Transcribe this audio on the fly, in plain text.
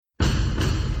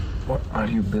What are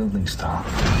you building, Star?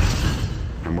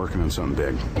 I'm working on something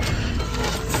big.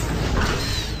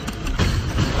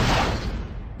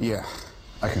 Yeah,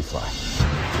 I can fly.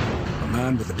 A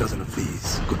man with a dozen of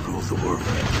these could rule the world.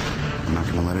 I'm not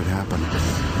gonna let it happen.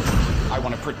 I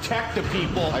want to protect the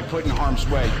people I put in harm's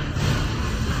way.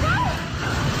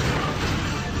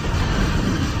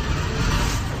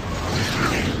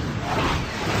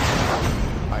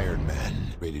 Iron Man,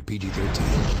 rated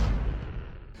PG-13.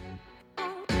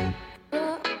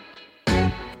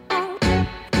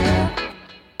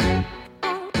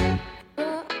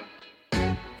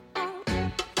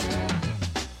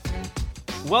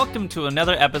 Welcome to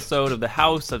another episode of the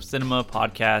House of Cinema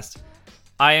podcast.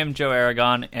 I am Joe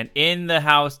Aragon, and in the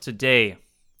house today,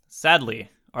 sadly,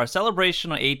 our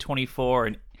celebration on A24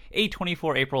 and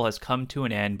A24 April has come to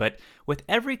an end, but with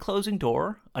every closing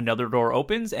door, another door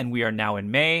opens, and we are now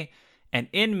in May. And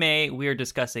in May, we are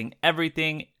discussing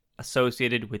everything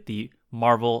associated with the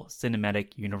Marvel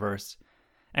Cinematic Universe.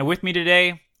 And with me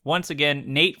today, once again,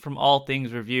 Nate from All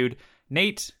Things Reviewed.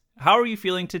 Nate, how are you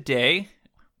feeling today?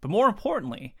 But more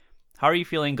importantly, how are you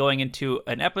feeling going into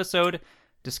an episode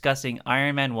discussing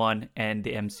Iron Man 1 and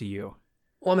the MCU?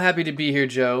 Well, I'm happy to be here,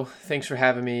 Joe. Thanks for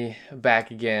having me back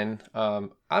again.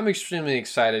 I'm extremely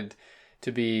excited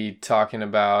to be talking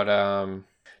about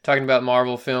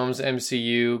Marvel films,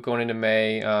 MCU, going into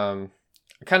May. I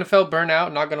kind of felt burnt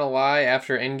out, not going to lie,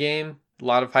 after Endgame. A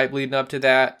lot of hype leading up to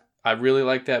that. I really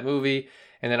liked that movie.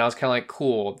 And then I was kind of like,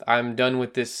 cool, I'm done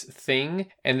with this thing.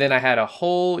 And then I had a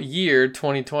whole year,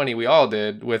 2020, we all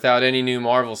did, without any new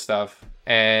Marvel stuff.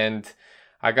 And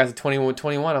I got to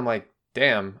 2021, I'm like,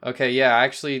 damn, okay,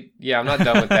 I'm not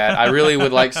done with that. I really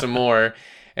would like some more.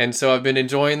 And so I've been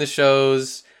enjoying the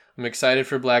shows. I'm excited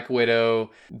for Black Widow.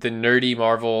 The nerdy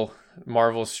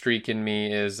Marvel streak in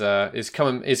me is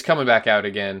coming back out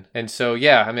again. And so,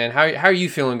 yeah, I mean, how are you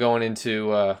feeling going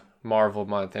into Marvel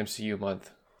month, MCU month?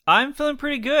 I'm feeling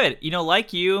pretty good. You know,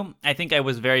 like you, I think I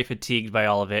was very fatigued by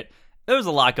all of it. There was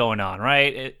a lot going on,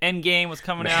 right? Endgame was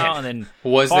coming out, and then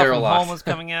was Far there From a lot? Home was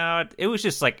coming out. It was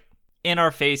just like in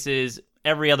our faces.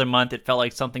 Every other month, it felt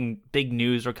like something big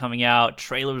news were coming out,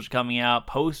 trailers were coming out,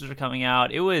 posters were coming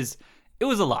out. It was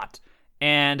a lot,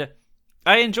 and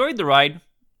I enjoyed the ride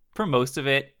for most of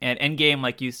it. And Endgame,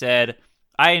 like you said,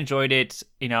 I enjoyed it.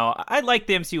 You know, I like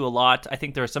the MCU a lot. I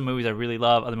think there are some movies I really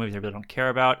love, other movies I really don't care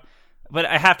about. But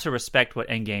I have to respect what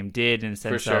Endgame did in the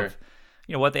sense of,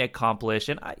 you know, what they accomplished.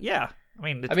 And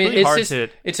it's really hard to...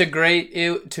 It's a great...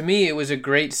 to me, it was a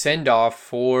great send-off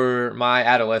for my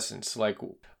adolescence.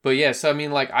 But yes, I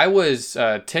mean, I was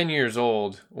 10 years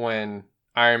old when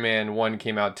Iron Man 1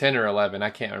 came out, 10 or 11, I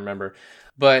can't remember.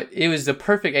 But it was the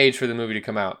perfect age for the movie to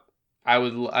come out. I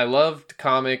loved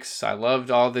comics, I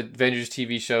loved all the Avengers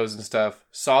TV shows and stuff,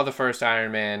 saw the first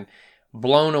Iron Man,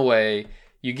 blown away.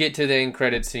 You get to the end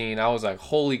credit scene, I was like,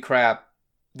 holy crap,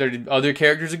 other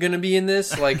characters are going to be in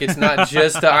this? Like, it's not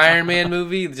just the Iron Man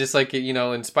movie, just like, you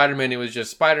know, in Spider-Man, it was just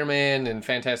Spider-Man, and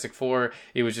Fantastic Four,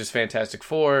 it was just Fantastic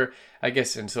Four, I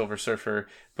guess in Silver Surfer,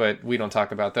 but we don't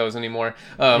talk about those anymore.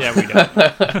 Yeah, we don't.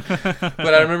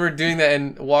 But I remember doing that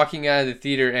and walking out of the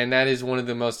theater, and that is one of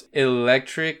the most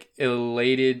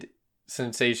elated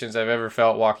sensations I've ever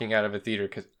felt walking out of a theater,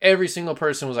 because every single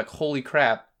person was like, holy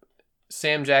crap,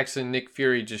 Sam Jackson, Nick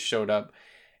Fury just showed up.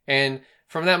 And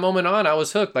from that moment on, I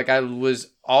was hooked. Like, I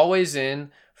was always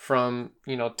in from,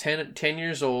 10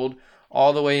 years old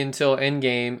all the way until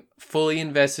Endgame, fully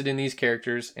invested in these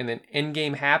characters. And then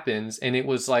Endgame happens, and it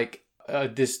was like a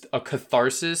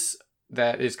catharsis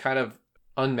that is kind of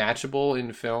unmatchable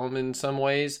in film in some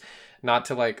ways. Not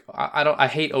to I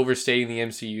hate overstating the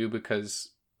MCU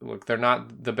because, look, they're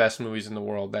not the best movies in the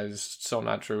world. That is so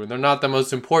not true. And they're not the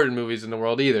most important movies in the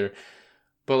world either.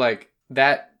 But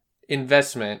that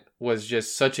investment was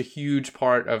just such a huge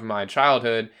part of my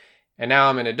childhood. And now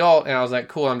I'm an adult, and I was like,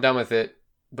 cool, I'm done with it.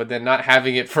 But then not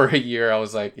having it for a year, I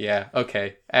was like, yeah,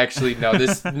 okay. Actually, no,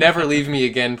 this never leave me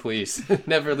again, please.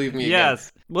 Never leave me again.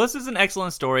 Yes. Well, this is an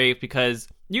excellent story because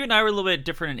you and I were a little bit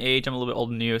different in age. I'm a little bit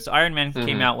older than you. So Iron Man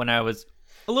came out when I was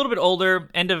a little bit older,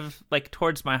 end of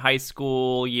towards my high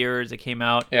school years it came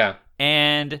out. Yeah.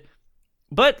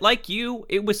 But like you,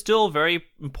 it was still very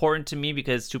important to me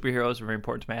because superheroes were very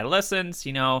important to my adolescence.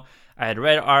 You know, I had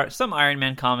read some Iron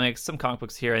Man comics, some comic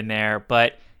books here and there,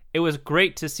 but it was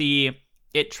great to see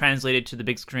it translated to the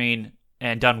big screen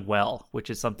and done well, which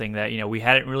is something that, we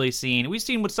hadn't really seen. We've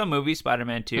seen with some movies,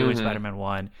 Spider-Man 2 and Spider-Man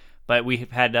 1, but we've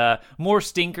had more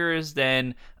stinkers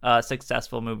than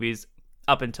successful movies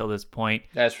up until this point.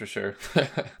 That's for sure.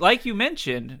 Like you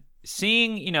mentioned,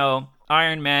 seeing,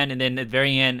 Iron Man and then at the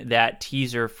very end, that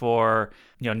teaser for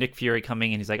Nick Fury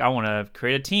coming and he's like, I want to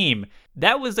create a team.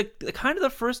 That was kind of the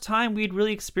first time we'd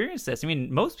really experienced this. I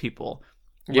mean, most people,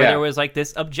 where there was like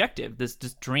this objective, this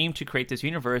dream to create this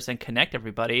universe and connect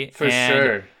everybody. For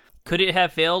sure. Could it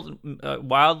have failed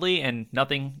wildly and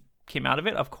nothing came out of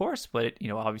it? Of course, but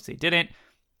it, obviously it didn't.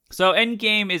 So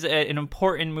Endgame is an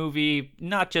important movie,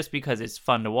 not just because it's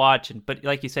fun to watch, but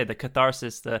like you said, the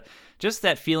catharsis, just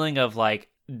that feeling of like,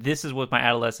 this is what my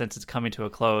adolescence is coming to a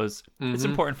close. It's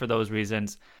important for those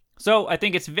reasons. So I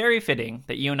think it's very fitting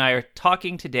that you and I are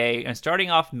talking today and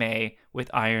starting off May with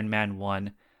Iron Man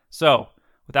 1. So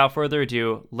without further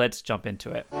ado, let's jump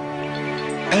into it.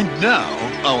 And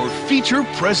now, our feature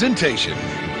presentation.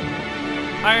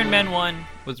 Iron Man 1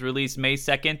 was released May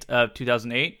 2nd of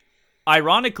 2008.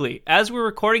 Ironically, as we're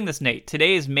recording this, Nate,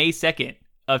 today is May 2nd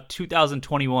of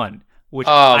 2021. Which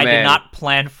I did not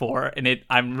plan for, and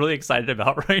I'm really excited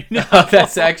about right now.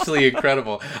 That's actually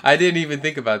incredible. I didn't even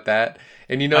think about that.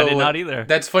 And I did not either.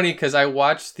 That's funny because I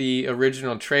watched the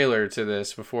original trailer to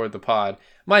this before the pod.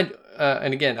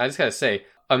 And again, I just gotta say,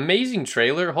 amazing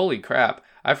trailer. Holy crap!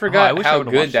 I forgot how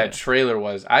good that trailer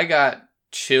was. I got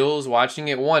chills watching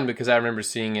it. One, because I remember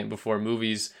seeing it before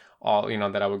movies,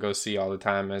 that I would go see all the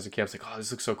time as a kid. I was like, oh,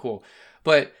 this looks so cool.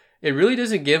 But it really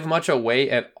doesn't give much away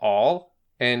at all.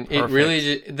 And Perfect. It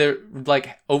really,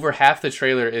 over half the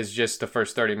trailer is just the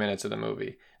first 30 minutes of the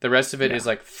movie. The rest of it is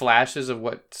like flashes of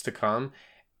what's to come.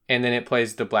 And then it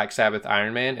plays the Black Sabbath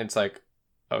Iron Man. And it's like,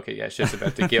 okay, yeah, shit's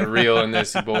about to get real in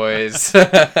this, boys.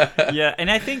 Yeah, and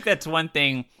I think that's one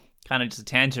thing, kind of just a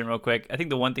tangent real quick. I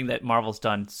think the one thing that Marvel's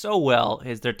done so well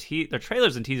is their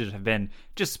trailers and teasers have been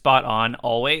just spot on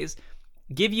always.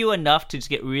 Give you enough to just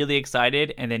get really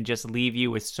excited and then just leave you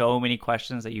with so many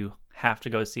questions that you have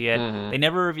to go see it. They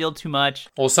never revealed too much.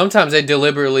 Well, sometimes they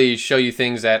deliberately show you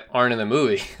things that aren't in the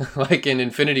movie, like in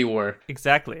Infinity War.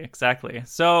 Exactly.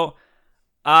 So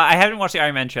I haven't watched the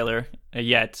Iron Man trailer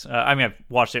yet. I've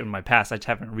watched it in my past. I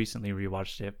haven't recently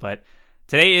rewatched it, but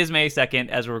today is May 2nd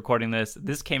as we're recording this.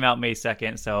 This came out May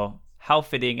 2nd, so how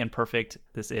fitting and perfect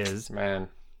this is. Man.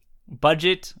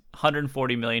 Budget,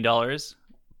 $140 million.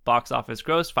 Box office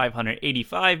gross,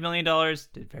 $585 million.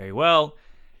 Did very well.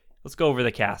 Let's go over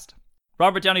the cast.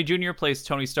 Robert Downey Jr. plays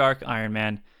Tony Stark, Iron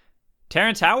Man.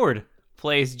 Terrence Howard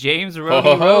plays James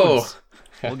Rhodey Rhodes.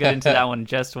 We'll get into that one in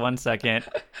just 1 second.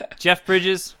 Jeff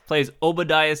Bridges plays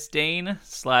Obadiah Stane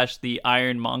 / the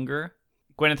Ironmonger.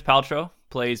 Gwyneth Paltrow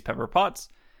plays Pepper Potts.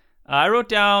 I wrote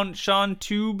down Sean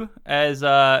Tube as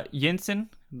Yinsen,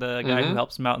 the guy who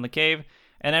helps him out in the cave.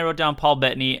 And I wrote down Paul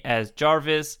Bettany as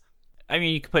Jarvis. I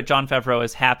mean, you could put Jon Favreau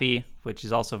as Happy, which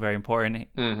is also very important.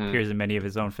 Appears in many of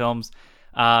his own films.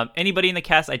 Anybody in the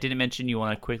cast I didn't mention you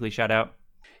want to quickly shout out?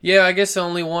 Yeah, I guess the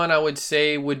only one I would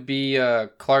say would be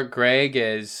Clark Gregg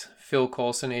as Phil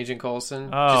Coulson, Agent Coulson.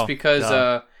 Just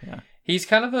because he's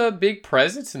kind of a big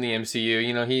presence in the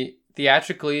MCU. He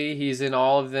theatrically, he's in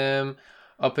all of them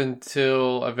up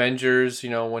until Avengers,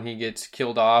 when he gets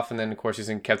killed off. And then, of course, he's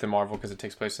in Captain Marvel because it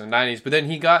takes place in the 90s. But then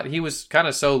he was kind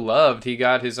of so loved, he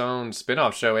got his own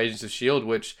spin-off show, Agents of S.H.I.E.L.D.,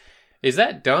 which... Is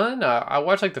that done? I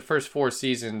watched like the first 4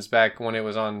 seasons back when it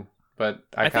was on, but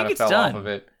I kind of fell off of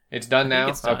it. It's done now?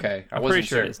 It's done. Okay. I'm pretty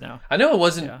sure it is now. I know it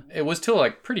wasn't. Yeah. It was till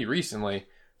like pretty recently.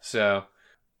 So,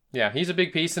 yeah, he's a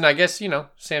big piece. And I guess,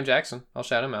 Sam Jackson. I'll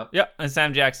shout him out. Yeah, and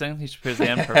Sam Jackson. He's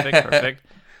Shazam. Perfect.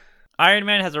 Iron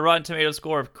Man has a Rotten Tomatoes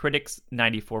score of critics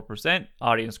 94%,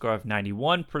 audience score of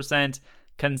 91%,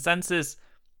 consensus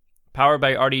powered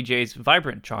by RDJ's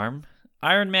vibrant charm.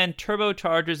 Iron Man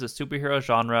turbocharges the superhero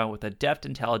genre with a deft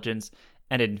intelligence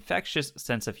and an infectious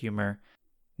sense of humor.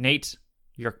 Nate,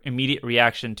 your immediate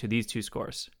reaction to these 2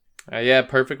 scores? Yeah,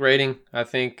 perfect rating. I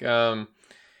think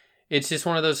it's just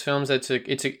one of those films it's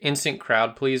an instant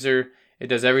crowd pleaser. It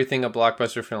does everything a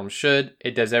blockbuster film should.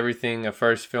 It does everything a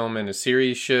first film in a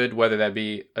series should, whether that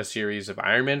be a series of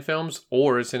Iron Man films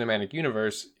or a cinematic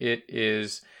universe. It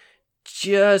is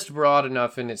just broad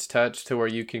enough in its touch to where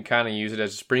you can kind of use it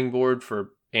as a springboard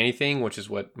for anything, which is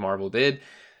what Marvel did.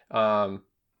 But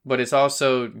it's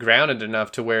also grounded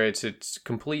enough to where it's its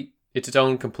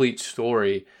own complete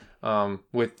story.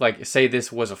 With like, say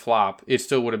this was a flop, it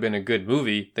still would have been a good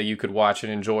movie that you could watch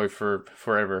and enjoy for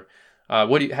forever. How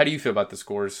do you feel about the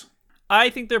scores? I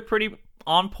think they're pretty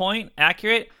on point,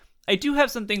 accurate. I do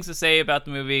have some things to say about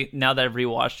the movie now that I've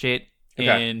rewatched it.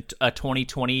 In a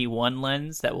 2021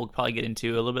 lens that we'll probably get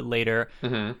into a little bit later.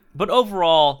 But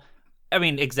overall, I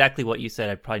mean, exactly what you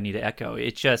said, I probably need to echo.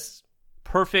 It's just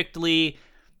perfectly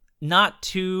not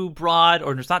too broad,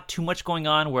 or there's not too much going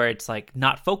on where it's like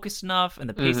not focused enough and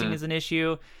the pacing is an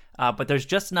issue. But there's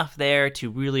just enough there to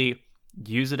really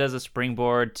use it as a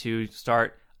springboard to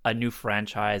start a new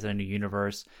franchise and a new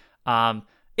universe.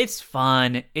 It's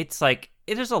fun. It's like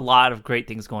there's a lot of great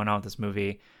things going on with this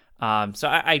movie. So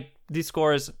I these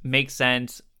scores make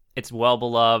sense. It's well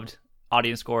beloved.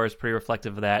 Audience score is pretty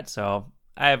reflective of that. So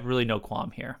I have really no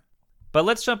qualm here. But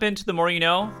let's jump into the more you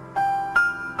know.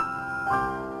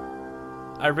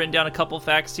 I've written down a couple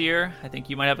facts here. I think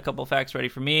you might have a couple facts ready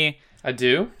for me. I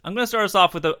do. I'm going to start us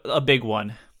off with a big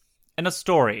one and a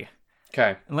story.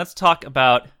 Okay. And let's talk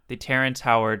about the Terrence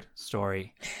Howard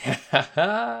story.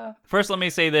 First, let me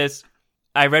say this.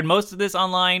 I read most of this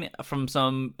online from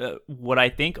some what I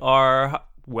think are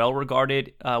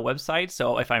well-regarded websites.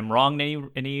 So if I'm wrong in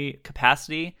any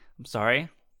capacity, I'm sorry.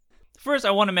 First,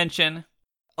 I want to mention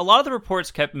a lot of the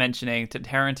reports kept mentioning that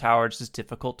Terrence Howard is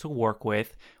difficult to work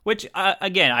with, which,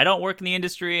 again, I don't work in the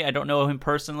industry. I don't know him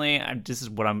personally. This is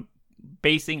what I'm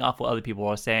basing off what other people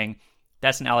are saying.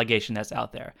 That's an allegation that's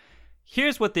out there.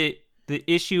 Here's what the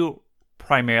issue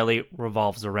primarily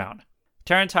revolves around.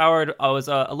 Terrence Howard was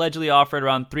allegedly offered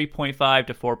around $3.5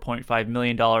 to $4.5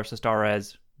 million to star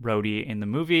as Rhodey in the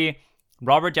movie.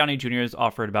 Robert Downey Jr. is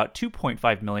offered about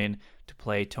 $2.5 million to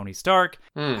play Tony Stark.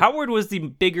 Howard was the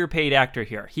bigger paid actor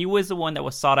here. He was the one that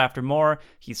was sought after more.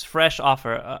 He's fresh off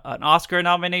an Oscar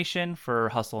nomination for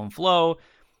Hustle and Flow.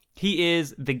 He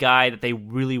is the guy that they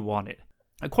really wanted.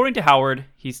 According to Howard,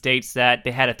 he states that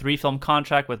they had a 3-film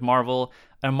contract with Marvel,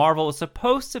 and Marvel was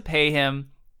supposed to pay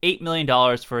him $8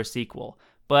 million for a sequel.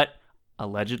 But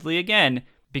allegedly, again,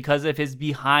 because of his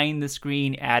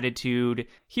behind-the-screen attitude,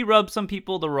 he rubbed some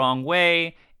people the wrong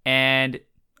way, and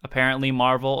apparently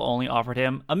Marvel only offered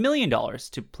him $1 million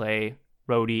to play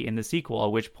Rhodey in the sequel,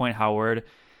 at which point Howard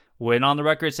went on the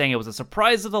record saying it was a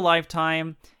surprise of a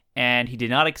lifetime, and he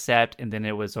did not accept, and then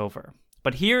it was over.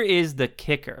 But here is the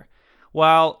kicker.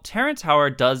 While Terrence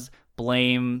Howard does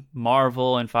blame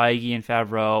Marvel and Feige and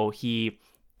Favreau, he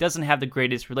doesn't have the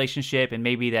greatest relationship, and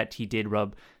maybe that he did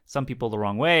rub some people the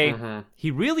wrong way. He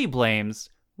really blames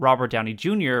Robert Downey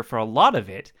Jr. for a lot of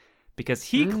it, because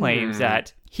he claims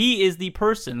that he is the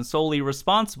person solely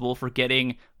responsible for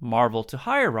getting Marvel to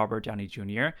hire Robert Downey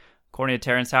Jr. According to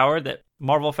Terrence Howard, that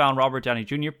Marvel found Robert Downey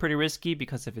Jr. pretty risky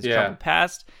because of his troubled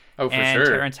past. Oh, for and sure.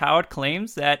 Terrence Howard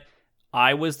claims that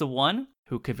I was the one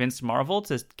who convinced Marvel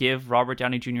to give Robert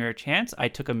Downey Jr. a chance. I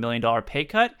took $1 million pay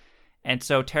cut. And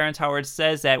so Terrence Howard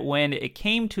says that when it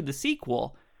came to the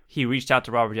sequel, he reached out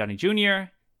to Robert Downey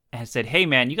Jr. and said, hey,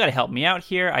 man, you got to help me out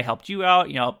here. I helped you out,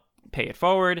 pay it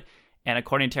forward. And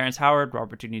according to Terrence Howard,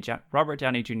 Robert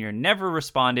Downey Jr. never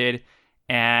responded.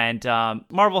 And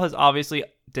Marvel has obviously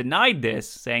denied this,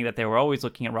 saying that they were always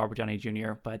looking at Robert Downey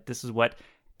Jr. But this is what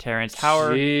Terrence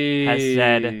Howard has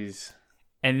said.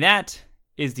 And that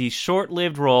is the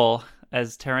short-lived role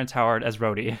as Terrence Howard as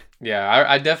Rhodey. Yeah,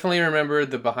 I definitely remember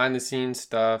the behind-the-scenes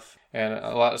stuff and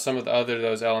some of the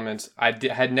those elements. I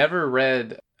had never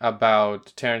read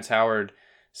about Terrence Howard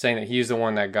saying that he's the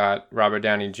one that got Robert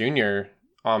Downey Jr.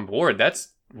 on board. That's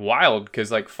wild,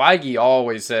 because like Feige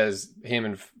always says him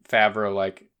and Favreau,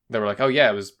 like they were like, oh yeah,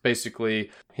 it was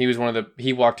basically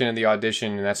he walked into the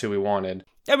audition and that's who we wanted.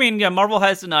 I mean, yeah, Marvel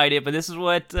has denied it, but this is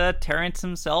what Terrence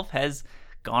himself has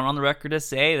gone on the record to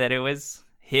say, that it was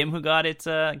him who got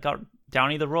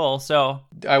Downey the role. So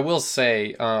I will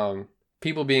say,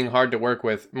 people being hard to work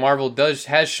with, Marvel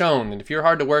has shown that if you're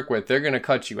hard to work with, they're going to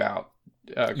cut you out.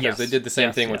 Because they did the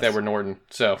same thing with Edward Norton.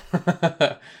 So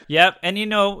yep.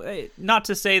 And not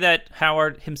to say that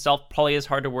Howard himself probably is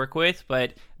hard to work with,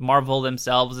 but Marvel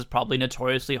themselves is probably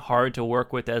notoriously hard to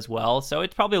work with as well. So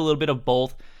it's probably a little bit of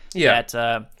both that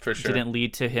for sure didn't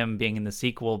lead to him being in the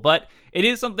sequel. But it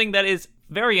is something that is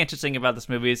very interesting about this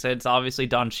movie. So it's obviously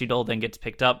Don Cheadle then gets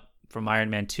picked up from Iron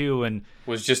Man 2 and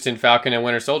was just in Falcon and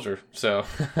Winter Soldier. So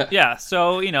yeah.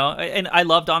 So, and I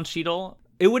love Don Cheadle.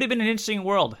 It would have been an interesting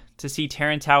world to see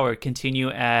Terrence Howard continue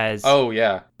as War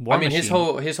Machine.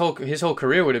 His whole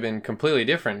career would have been completely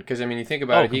different, because you think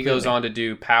about it, he goes on to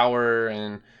do Power,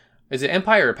 and is it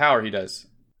Empire or Power he does?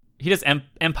 He does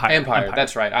Empire. Empire,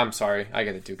 that's right. I'm sorry, I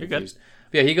get it too confused.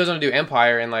 But yeah, he goes on to do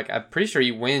Empire, and I'm pretty sure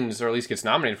he wins, or at least gets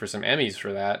nominated for some Emmys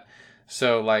for that.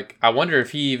 So I wonder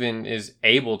if he even is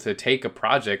able to take a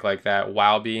project like that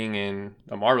while being in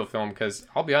a Marvel film, because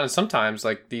I'll be honest, sometimes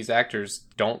these actors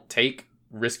don't take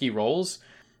risky roles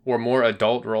or more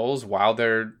adult roles while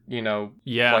they're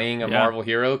playing a Marvel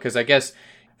hero, because I guess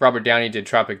Robert Downey did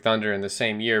Tropic Thunder in the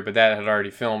same year, but that had already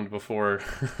filmed before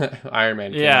Iron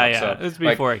Man came out. So, it was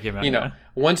before it came out.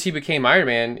 Once he became Iron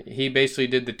Man, he basically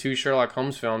did the 2 Sherlock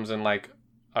Holmes films and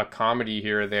a comedy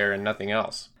here or there and nothing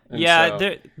else.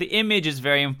 And the image is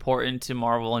very important to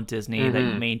Marvel and Disney, that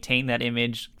you maintain that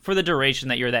image for the duration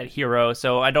that you're that hero.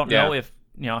 So I don't know if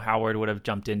Howard would have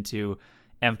jumped into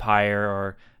Empire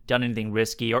or done anything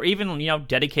risky, or even,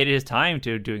 dedicated his time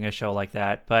to doing a show like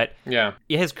that. But Yeah.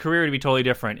 his career would be totally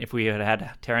different if we had had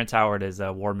Terrence Howard as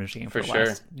a war machine for, For the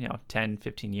last, 10,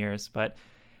 15 years. But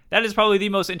that is probably the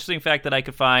most interesting fact that I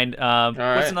could find. What's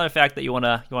right. another fact that you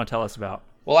wanna tell us about?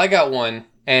 Well, I got one,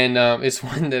 and it's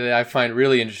one that I find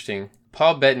really interesting.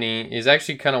 Paul Bettany is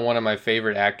actually kind of one of my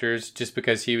favorite actors, just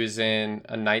because he was in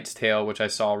A Knight's Tale, which I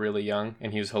saw really young,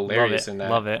 and he was hilarious in that.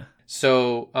 Love it.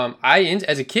 So,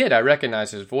 as a kid, I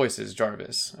recognized his voice as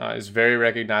Jarvis. It's very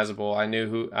recognizable. I knew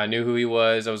who he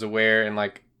was. I was aware, and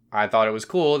I thought it was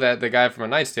cool that the guy from A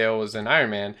Knight's Tale was in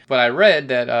Iron Man. But I read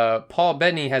that Paul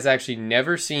Bettany has actually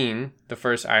never seen the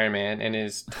first Iron Man and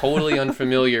is totally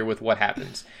unfamiliar with what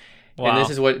happens. Wow. And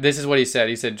this is what he said.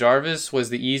 He said Jarvis was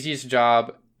the easiest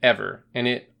job ever, and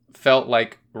it felt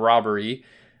like robbery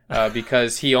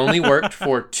because he only worked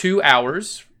for 2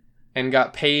 hours and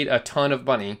got paid a ton of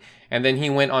money. And then he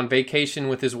went on vacation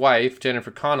with his wife,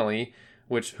 Jennifer Connelly,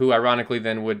 who ironically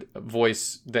then would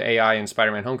voice the AI in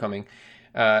Spider-Man Homecoming.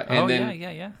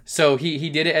 Yeah. So he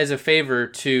did it as a favor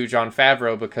to Jon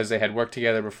Favreau because they had worked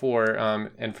together before,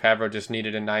 and Favreau just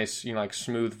needed a nice,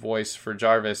 smooth voice for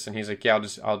Jarvis, and he's like, yeah,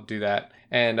 I'll do that.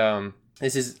 And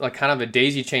this is kind of a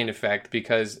daisy chain effect,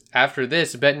 because after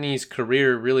this, Bettany's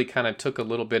career really kind of took a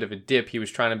little bit of a dip. He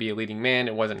was trying to be a leading man,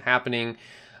 it wasn't happening,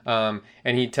 and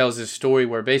he tells this story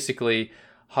where basically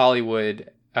Hollywood.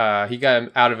 He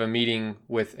got out of a meeting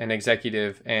with an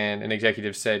executive, and an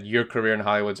executive said, your career in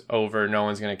Hollywood's over. No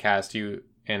one's going to cast you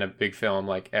in a big film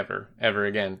ever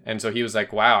again. And so he was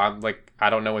like, wow, I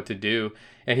don't know what to do.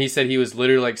 And he said he was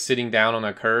literally sitting down on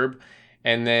a curb.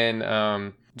 And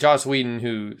then Joss Whedon,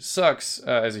 who sucks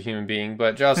as a human being,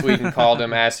 but Joss Whedon called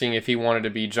him asking if he wanted to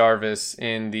be Jarvis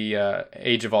in the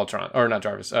Age of Ultron, or not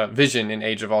Jarvis, Vision in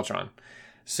Age of Ultron.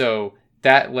 So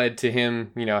that led to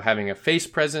him, having a face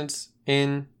presence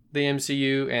in the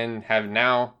MCU and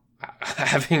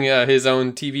having his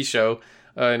own TV show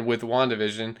with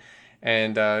WandaVision.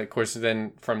 And of course,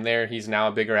 then from there, he's now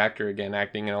a bigger actor again,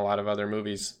 acting in a lot of other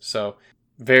movies. So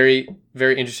very,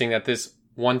 very interesting that this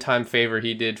one-time favor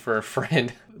he did for a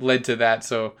friend led to that.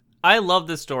 So I love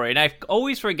this story, and I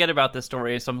always forget about this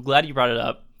story, so I'm glad you brought it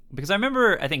up, because I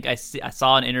remember, I think I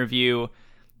saw an interview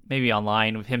maybe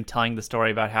online with him telling the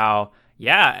story about how,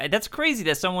 yeah, that's crazy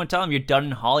that someone would tell him you're done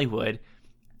in Hollywood,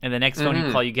 and the next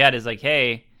phone call you get is like,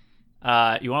 hey,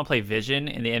 you want to play Vision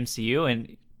in the MCU?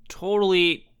 And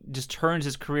totally just turns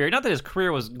his career. Not that his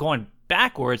career was going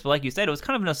backwards, but like you said, it was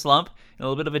kind of in a slump, a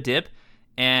little bit of a dip.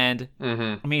 And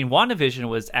I mean, WandaVision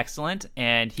was excellent,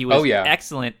 and he was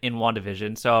excellent in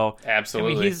WandaVision. So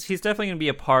absolutely, I mean, he's definitely going to be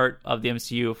a part of the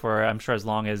MCU for, I'm sure, as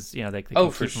long as they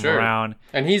can keep him around.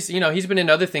 And he's been in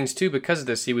other things too because of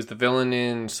this. He was the villain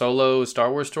in Solo: Star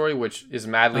Wars Story, which is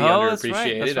madly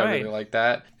underappreciated. That's right. I really like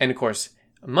that. And of course,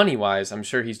 money wise, I'm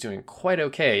sure he's doing quite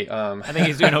okay. I think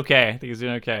he's doing okay.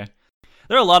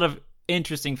 There are a lot of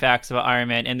interesting facts about Iron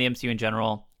Man and the MCU in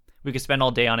general. We could spend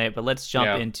all day on it, but let's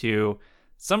jump into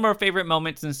some of our favorite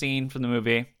moments and scenes from the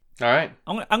movie. All right.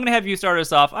 I'm going to have you start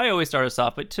us off. I always start us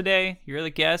off, but today, you're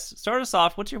the guest. Start us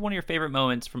off. What's one of your favorite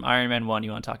moments from Iron Man 1 you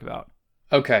want to talk about?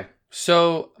 Okay.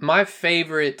 So, my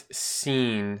favorite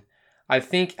scene, I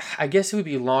guess it would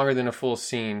be longer than a full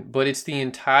scene, but it's the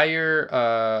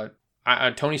entire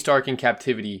Tony Stark in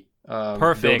captivity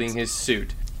building his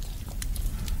suit.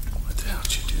 What the hell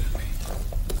did you do to me?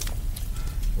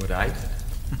 What I did?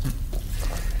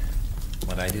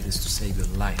 What I did is to save your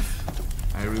life.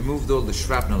 I removed all the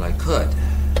shrapnel I could.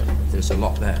 There's a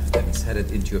lot left, and it's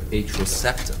headed into your atrial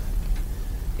septum.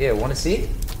 Here, want to see it?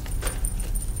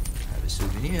 Have a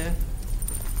souvenir.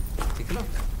 Take a look.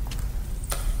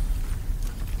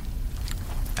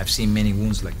 I've seen many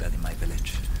wounds like that in my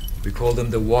village. We call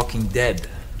them the walking dead,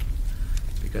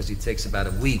 because it takes about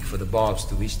a week for the barbs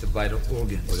to reach the vital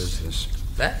organs. What is this?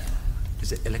 That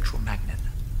is an electromagnet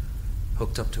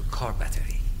hooked up to a car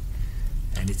battery.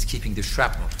 And it's keeping the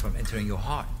shrapnel from entering your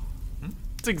heart.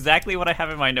 It's exactly what I have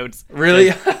in my notes.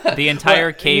 Really? The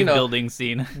entire cave building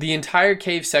scene. The entire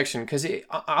cave section, because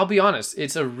I'll be honest,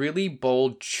 it's a really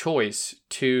bold choice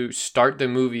to start the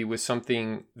movie with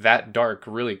something that dark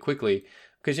really quickly.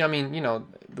 Because,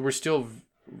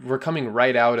 we're coming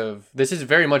right out of... This is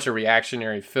very much a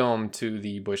reactionary film to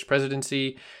the Bush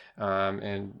presidency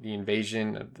and the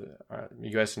invasion of the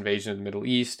U.S. invasion of the Middle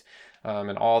East.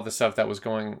 And all the stuff that was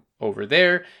going over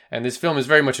there. And this film is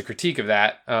very much a critique of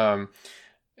that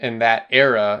in that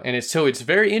era. And it's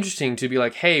very interesting to be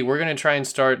like, hey, we're going to try and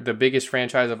start the biggest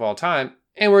franchise of all time.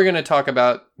 And we're going to talk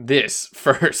about this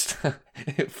first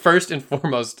and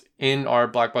foremost in our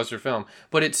blockbuster film.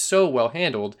 But it's so well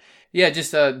handled. Yeah,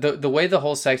 just the way the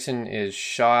whole section is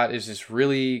shot is just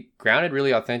really grounded,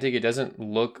 really authentic. It doesn't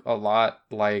look a lot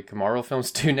like Marvel films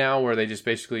do now, where they just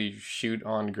basically shoot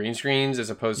on green screens as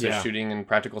opposed to shooting in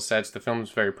practical sets. The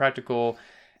film's very practical,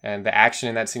 and the action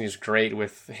in that scene is great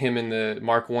with him in the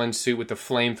Mark I suit with the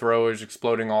flamethrowers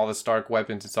exploding all the Stark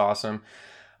weapons. It's awesome.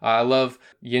 I love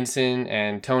Yinsen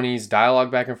and Tony's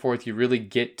dialogue back and forth. You really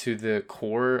get to the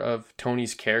core of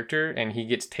Tony's character, and he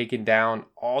gets taken down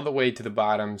all the way to the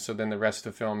bottom. So then the rest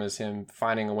of the film is him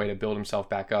finding a way to build himself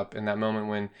back up. In that moment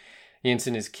when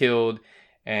Yinsen is killed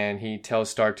and he tells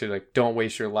Stark to, like, don't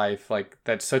waste your life, like,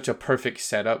 that's such a perfect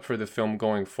setup for the film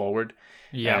going forward.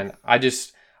 Yeah. And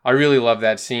I really love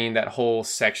that scene, that whole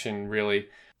section, really.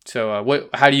 So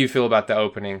how do you feel about the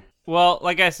opening? Well,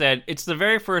 like I said, it's the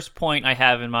very first point I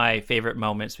have in my favorite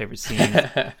moments, favorite scenes.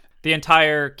 The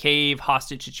entire cave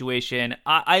hostage situation.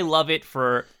 I love it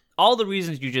for all the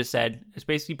reasons you just said. It's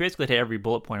basically hit every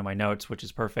bullet point in my notes, which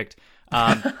is perfect.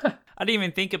 I didn't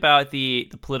even think about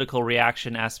the political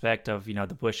reaction aspect of,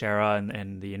 the Bush era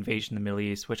and the invasion of the Middle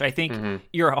East, which I think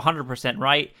you're 100%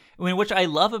 right. I mean, which I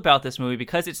love about this movie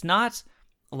because it's not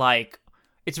like...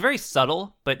 It's very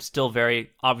subtle, but still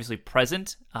very obviously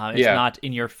present. It's not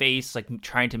in your face, like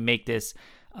trying to make this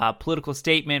political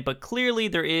statement, but clearly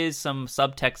there is some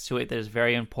subtext to it that is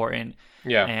very important.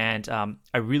 Yeah. And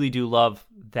I really do love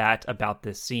that about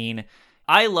this scene.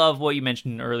 I love what you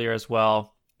mentioned earlier as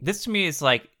well. This to me is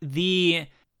like the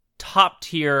top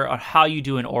tier on how you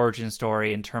do an origin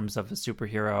story in terms of a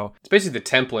superhero. It's basically the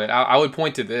template. I would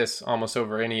point to this almost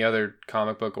over any other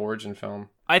comic book origin film.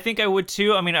 I think I would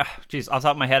too. I mean, off the top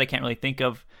of my head, I can't really think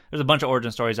of. There's a bunch of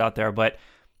origin stories out there, but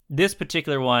this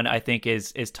particular one I think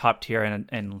is top tier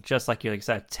and just like you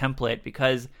said, template,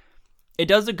 because it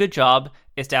does a good job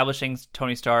establishing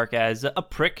Tony Stark as a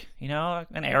prick,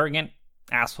 an arrogant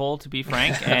asshole, to be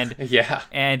frank, and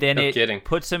and then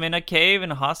puts him in a cave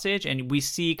and a hostage, and we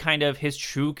see kind of his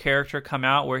true character come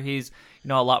out, where he's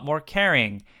a lot more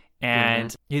caring.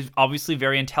 And he's obviously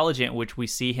very intelligent, which we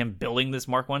see him building this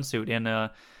Mark I suit in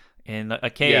a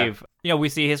cave. Yeah. We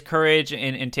see his courage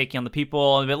in taking on the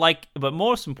people, but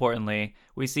most importantly,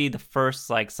 we see the first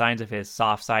signs of his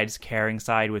soft side, his caring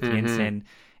side with Yinsen.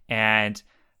 And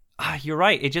you're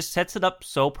right, it just sets it up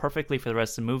so perfectly for the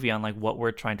rest of the movie on what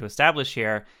we're trying to establish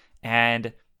here.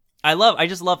 And I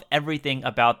just love everything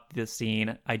about this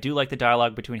scene. I do like the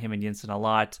dialogue between him and Yinsen a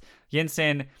lot.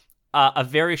 Yinsen, a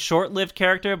very short-lived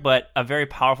character, but a very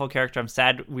powerful character. I'm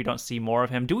sad we don't see more of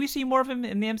him. Do we see more of him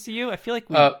in the MCU? I feel like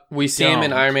we see him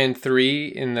in Iron Man 3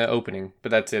 in the opening,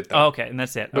 but that's it, though. Oh, okay, and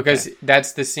that's it. Because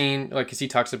that's the scene, because he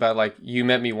talks about, you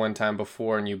met me one time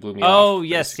before and you blew me off. Oh,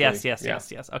 yes.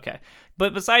 Okay.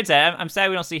 But besides that, I'm sad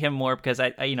we don't see him more because,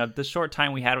 the short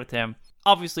time we had with him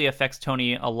obviously affects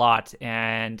Tony a lot,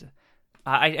 and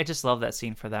I just love that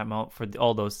scene for that moment, for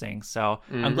all those things. So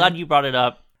I'm glad you brought it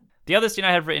up. The other scene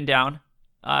I have written down,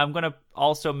 I'm going to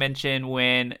also mention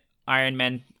when Iron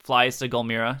Man flies to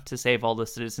Gulmira to save all the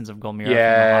citizens of Gulmira from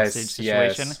the hostage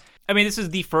situation. Yes. I mean, this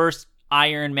is the first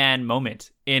Iron Man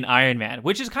moment in Iron Man,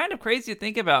 which is kind of crazy to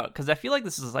think about because I feel like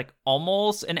this is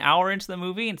almost an hour into the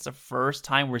movie, and it's the first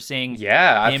time we're seeing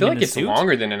I feel like it's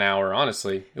longer than an hour,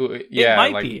 honestly. Yeah,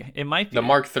 it might be. The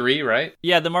Mark III, right?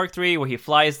 Yeah, the Mark III where he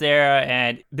flies there,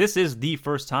 and this is the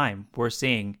first time we're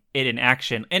seeing it in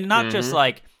action, and not just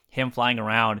him flying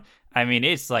around. I mean,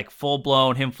 it's full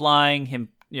blown him flying, him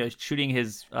shooting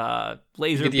his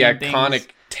laser beam things. The iconic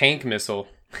tank missile.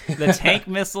 The tank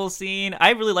missile scene. I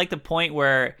really like the point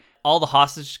where all the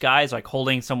hostage guys are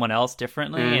holding someone else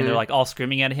differently, and they're all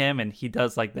screaming at him, and he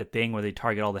does the thing where they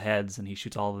target all the heads, and he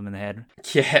shoots all of them in the head.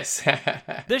 Yes.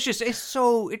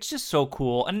 It's just so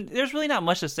cool, and there's really not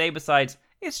much to say besides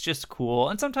it's just cool.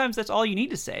 And sometimes that's all you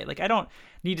need to say. I don't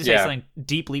need to say something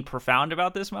deeply profound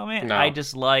about this moment. No. I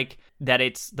just like that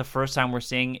it's the first time we're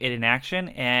seeing it in action.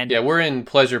 And we're in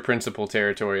pleasure principle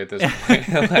territory at this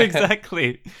point.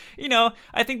 Exactly.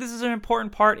 I think this is an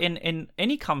important part in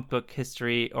any comic book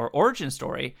history or origin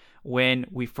story. When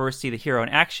we first see the hero in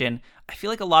action, I feel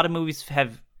like a lot of movies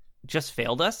have just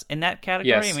failed us in that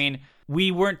category. Yes. I mean, we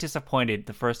weren't disappointed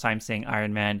the first time seeing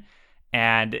Iron Man.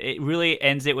 And it really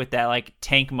ends it with that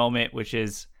tank moment, which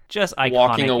is just iconic.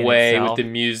 Walking away with the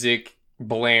music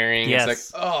blaring. Yes.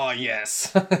 It's oh yes,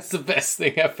 it's the best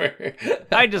thing ever.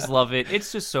 I just love it.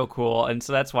 It's just so cool, and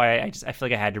so that's why I feel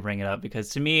like I had to bring it up because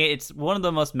to me it's one of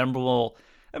the most memorable.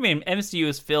 I mean, MCU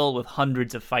is filled with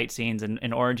hundreds of fight scenes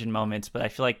and origin moments, but I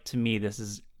feel like to me this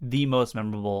is the most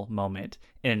memorable moment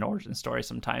in an origin story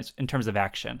sometimes in terms of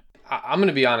action. I'm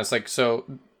gonna be honest,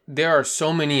 so. There are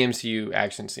so many MCU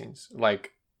action scenes,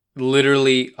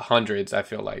 literally hundreds, I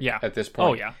feel like, at this point.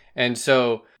 Oh, yeah. And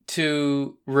so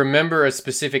to remember a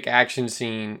specific action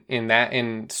scene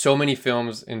in so many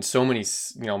films, in so many,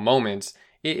 moments,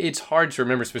 it's hard to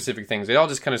remember specific things. They all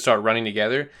just kind of start running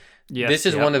together. Yes, this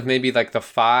is one of maybe like the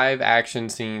 5 action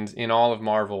scenes in all of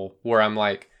Marvel where I'm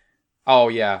like, oh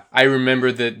yeah, I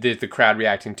remember the crowd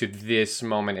reacting to this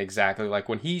moment exactly. Like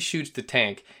when he shoots the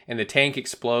tank and the tank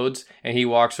explodes and he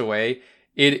walks away,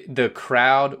 the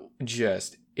crowd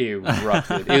just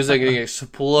erupted. It was like an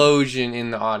explosion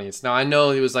in the audience. Now I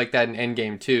know it was like that in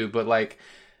Endgame too, but like,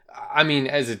 I mean,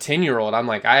 as a 10-year-old, I'm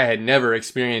like, I had never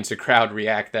experienced a crowd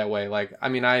react that way. Like, I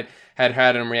mean, I had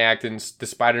them react in the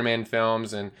Spider-Man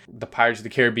films and the Pirates of the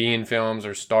Caribbean films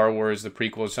or Star Wars, the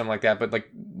prequels, something like that, but like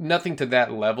nothing to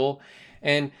that level.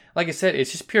 And like I said,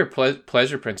 it's just pure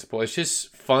pleasure principle. It's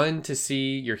just fun to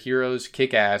see your heroes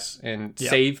kick ass and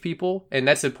save people. And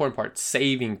that's the important part,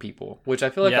 saving people, which I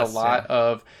feel like a lot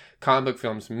of comic book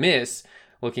films miss,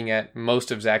 looking at most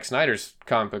of Zack Snyder's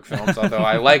comic book films, although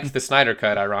I liked the Snyder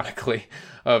cut, ironically,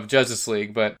 of Justice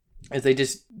League. But as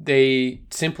they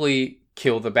simply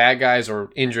kill the bad guys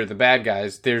or injure the bad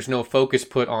guys. There's no focus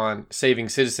put on saving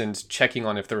citizens, checking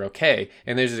on if they're okay.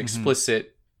 And there's an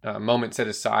explicit moment set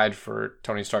aside for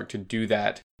Tony Stark to do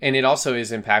that. And it also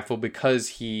is impactful because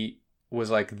he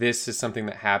was like, this is something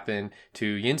that happened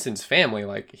to Jensen's family.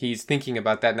 Like, he's thinking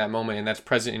about that in that moment, and that's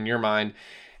present in your mind.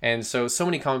 And so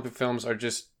many comic book films are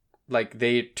just like,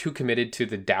 they're too committed to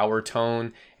the dour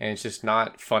tone, and it's just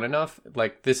not fun enough.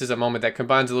 Like, this is a moment that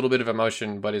combines a little bit of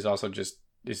emotion, but is also just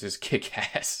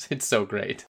kick-ass. It's so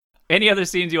great. Any other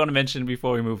scenes you want to mention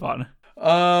before we move on?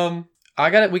 We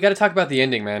got to talk about the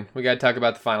ending, man. We got to talk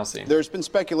about the final scene. There's been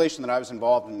speculation that I was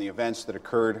involved in the events that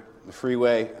occurred, the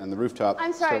freeway and the rooftop.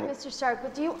 I'm sorry, Mr. Stark,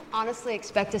 but do you honestly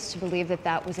expect us to believe that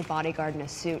that was a bodyguard in a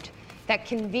suit that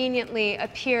conveniently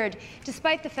appeared,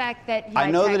 despite the fact that... I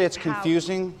know that it's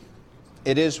confusing.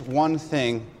 It is one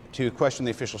thing to question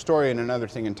the official story and another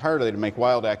thing entirely to make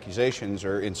wild accusations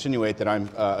or insinuate that I'm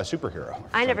a superhero.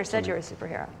 I never said you were a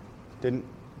superhero. Didn't?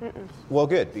 Mm-mm. Well,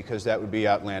 good, because that would be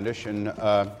outlandish and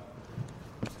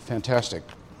fantastic.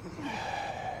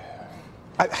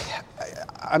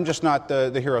 I'm just not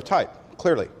the hero type,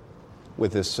 clearly,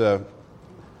 with this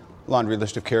laundry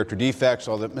list of character defects,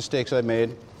 all the mistakes I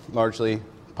made, largely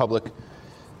public.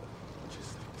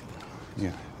 Yeah,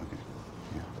 okay,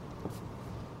 yeah.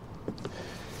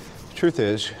 The truth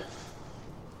is,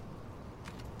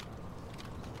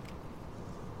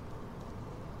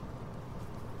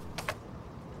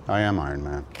 I am Iron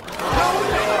Man.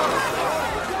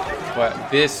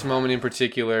 But this moment in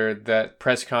particular, that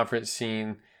press conference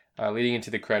scene leading into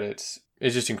the credits,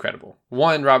 is just incredible.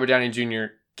 One, Robert Downey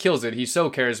Jr. kills it. He's so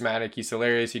charismatic. He's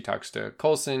hilarious. He talks to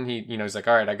Coulson. He's like,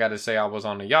 all right, I got to say I was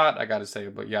on a yacht. I got to say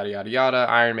yada, yada, yada.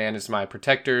 Iron Man is my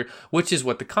protector, which is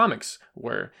what the comics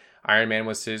were. Iron Man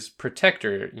was his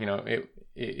protector.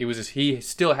 It was he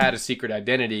still had a secret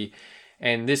identity.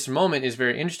 And this moment is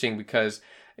very interesting because,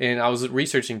 and I was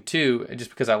researching too,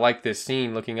 just because I like this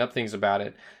scene, looking up things about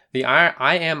it. The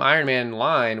I am Iron Man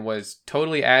line was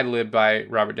totally ad-libbed by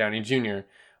Robert Downey Jr.,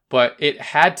 but it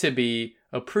had to be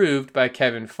approved by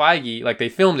Kevin Feige. Like, they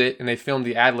filmed it, and they filmed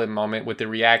the ad-lib moment with the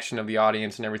reaction of the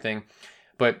audience and everything.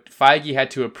 But Feige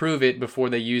had to approve it before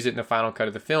they use it in the final cut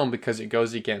of the film because it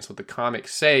goes against what the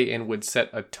comics say and would set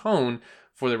a tone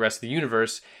for the rest of the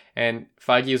universe. And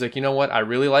Feige was like, you know what? I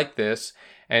really like this.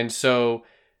 And so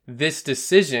this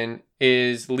decision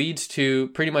leads to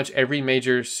pretty much every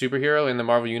major superhero in the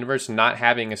Marvel Universe not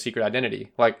having a secret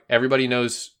identity. Like, everybody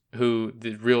knows who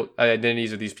the real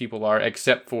identities of these people are,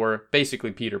 except for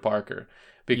basically Peter Parker,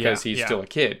 because he's still a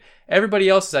kid. Everybody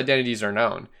else's identities are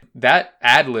known. That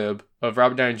ad-lib of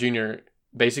Robert Downey Jr.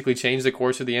 basically changed the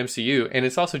course of the MCU, and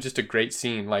it's also just a great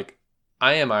scene. Like,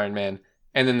 I am Iron Man,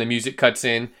 and then the music cuts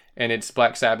in, and it's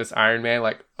Black Sabbath's Iron Man.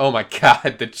 Like, oh my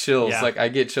God, the chills. Yeah. Like, I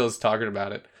get chills talking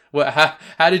about it.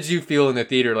 How did you feel in the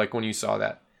theater, like, when you saw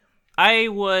that? I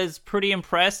was pretty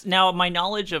impressed. Now, my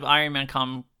knowledge of Iron Man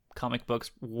comic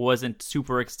books wasn't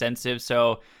super extensive,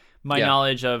 so my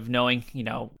knowledge of knowing,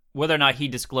 whether or not he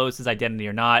disclosed his identity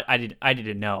or not, I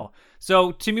didn't know.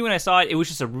 So to me, when I saw it, it was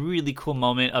just a really cool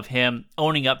moment of him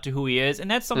owning up to who he is,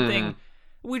 and that's something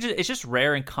it's just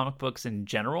rare in comic books in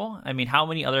general. I mean, how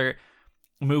many other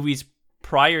movies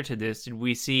prior to this did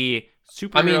we see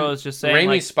superheroes just saying,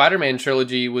 Raimi's Spider-Man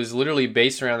trilogy was literally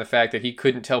based around the fact that he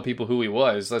couldn't tell people who he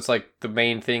was. That's like the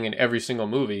main thing in every single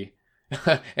movie.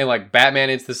 And like Batman,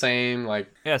 it's the same. Like,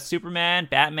 yeah, Superman,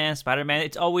 Batman, Spider-Man,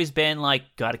 it's always been like,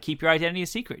 gotta keep your identity a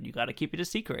secret. You gotta keep it a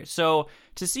secret. So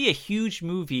to see a huge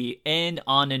movie end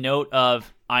on a note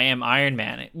of I am Iron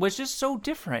Man, it was just so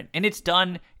different, and it's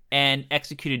done and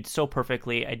executed so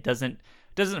perfectly. It doesn't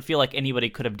doesn't feel like anybody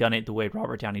could have done it the way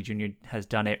Robert Downey Jr. has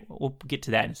done it. We'll get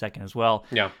to that in a second as well.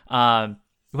 Yeah.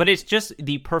 But it's just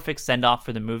the perfect send-off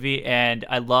for the movie, and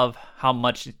I love how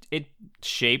much it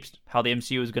shapes how the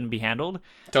MCU is going to be handled.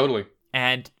 Totally.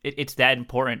 And it's that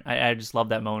important. I just love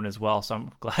that moment as well, so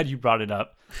I'm glad you brought it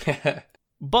up.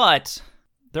 But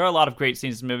there are a lot of great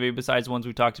scenes in the movie besides the ones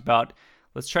we talked about.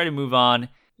 Let's try to move on.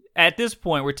 At this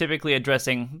point, we're typically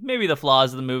addressing maybe the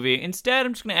flaws of the movie. Instead,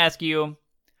 I'm just going to ask you,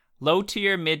 low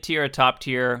tier, mid tier, or top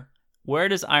tier, where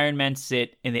does Iron Man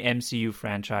sit in the MCU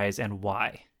franchise and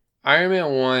why? Iron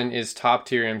Man 1 is top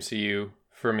tier MCU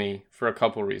for me for a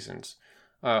couple reasons.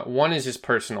 One is just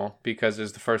personal because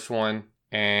it's the first one,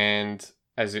 and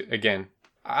again,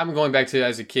 I'm going back to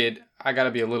as a kid, I got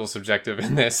to be a little subjective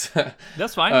in this.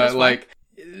 That's fine. That's fine.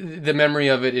 The memory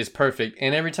of it is perfect,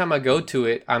 and every time I go to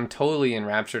it, I'm totally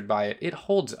enraptured by it. It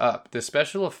holds up. The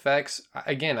special effects,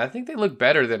 again, I think they look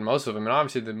better than most of them, and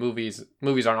obviously the movies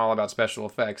aren't all about special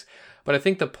effects, but I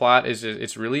think the plot is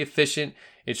it's really efficient,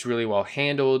 it's really well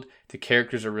handled, the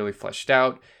characters are really fleshed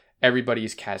out, everybody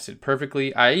is casted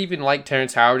perfectly. I even like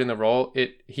Terrence Howard in the role.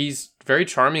 He's very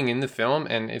charming in the film,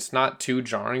 and it's not too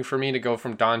jarring for me to go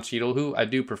from Don Cheadle, who I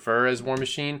do prefer as War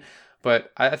Machine.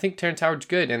 But I think Terrence Howard's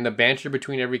good, and the banter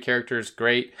between every character is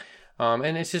great.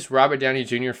 And it's just Robert Downey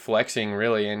Jr. flexing,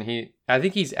 really. And I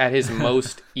think he's at his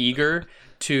most eager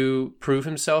to prove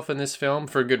himself in this film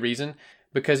for a good reason.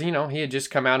 Because, he had just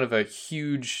come out of a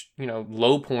huge,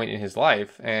 low point in his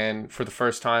life. And for the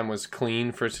first time was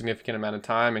clean for a significant amount of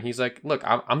time. And he's like, look,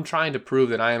 I'm trying to prove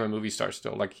that I am a movie star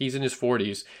still. Like, he's in his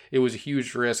 40s. It was a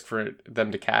huge risk for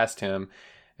them to cast him.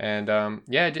 And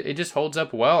it just holds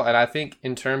up well. And I think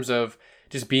in terms of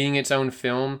just being its own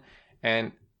film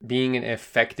and being an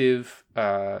effective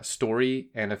story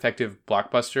and effective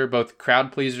blockbuster, both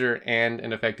crowd pleaser and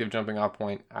an effective jumping off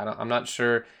point, I'm not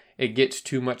sure it gets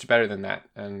too much better than that.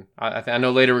 And I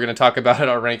know later we're going to talk about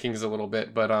our rankings a little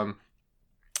bit, but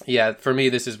for me,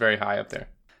 this is very high up there.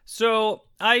 So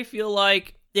I feel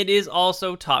like it is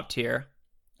also top tier.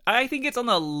 I think it's on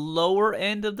the lower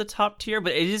end of the top tier,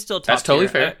 but it is still top tier. That's totally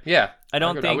fair. Yeah. I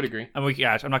would agree. I'm not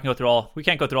going to go through all. We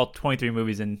can't go through all 23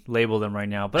 movies and label them right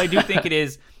now, but I do think it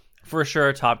is for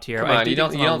sure top tier. Come on, you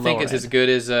don't think it's as good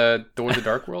as Thor: The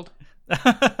Dark World?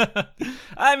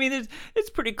 I mean, it's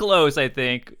pretty close, I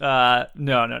think.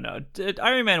 No.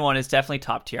 Iron Man 1 is definitely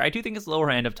top tier. I do think it's lower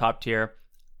end of top tier.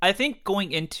 I think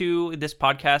going into this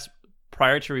podcast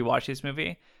prior to rewatch this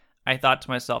movie, I thought to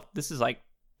myself, this is like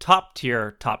top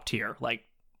tier, like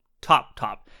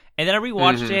top. And then I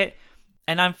rewatched it,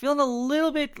 and I'm feeling a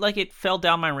little bit like it fell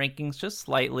down my rankings just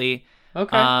slightly.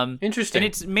 Okay, interesting. And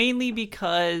it's mainly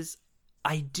because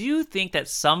I do think that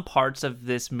some parts of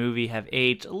this movie have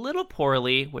aged a little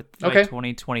poorly with my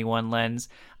 2021 lens.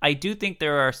 I do think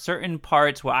there are certain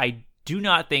parts where I do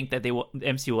not think that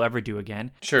MC will ever do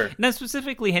again. Sure. And I'm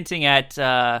specifically hinting at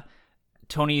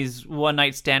Tony's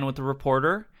one-night stand with the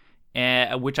reporter,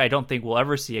 which I don't think we'll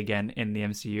ever see again in the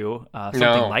MCU.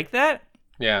 Something like that.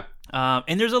 Yeah.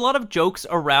 And there's a lot of jokes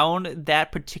around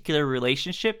that particular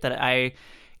relationship that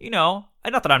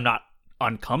not that I'm not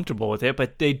uncomfortable with it,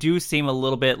 but they do seem a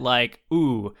little bit like,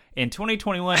 ooh, in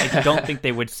 2021, I don't think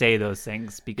they would say those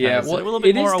things because they're a little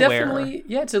bit more aware.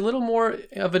 It's a little more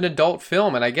of an adult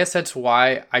film, and I guess that's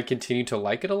why I continue to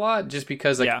like it a lot, just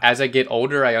because as I get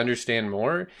older, I understand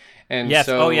more. And yes.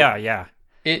 so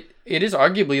It is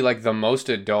arguably like the most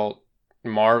adult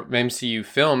MCU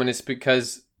film, and it's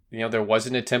because there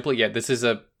wasn't a template yet. This is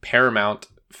a Paramount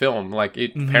film,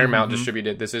 Paramount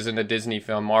distributed. This isn't a Disney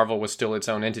film. Marvel was still its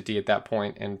own entity at that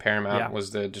point, and Paramount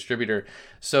was the distributor.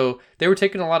 So they were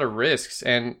taking a lot of risks,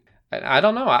 and I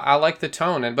don't know. I like the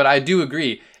tone, but I do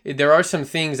agree. There are some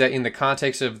things that in the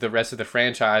context of the rest of the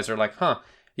franchise are like,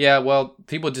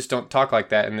 people just don't talk like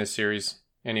that in this series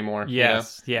anymore.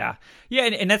 Yes, yeah,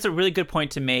 and that's a really good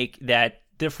point to make, that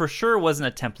there for sure wasn't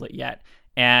a template yet.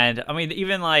 And I mean,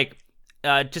 even like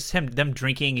just them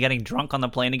drinking, getting drunk on the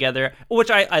plane together,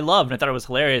 which I loved and I thought it was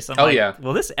hilarious.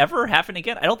 Will this ever happen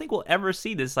again? I don't think we'll ever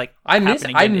see this I miss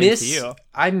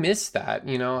that,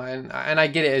 and I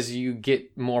get it as you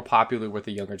get more popular with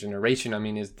the younger generation. I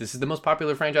mean, this is the most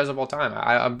popular franchise of all time.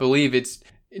 I believe it's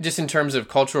just in terms of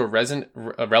cultural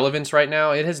relevance right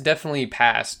now, it has definitely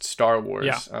passed Star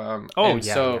Wars. Yeah.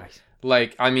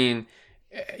 I mean,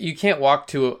 you can't walk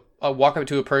up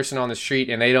to a person on the street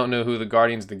and they don't know who the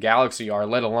Guardians of the Galaxy are,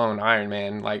 let alone Iron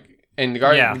Man. And the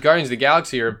Guardians of the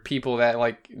Galaxy are people that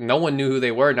no one knew who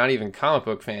they were, not even comic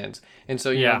book fans. And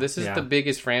so this is the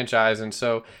biggest franchise, and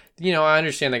so I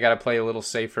understand they got to play a little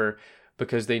safer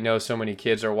because they know so many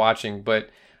kids are watching. But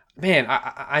man,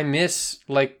 I miss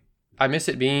I miss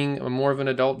it being more of an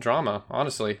adult drama,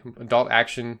 honestly. Adult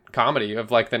action comedy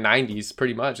of like the 90s,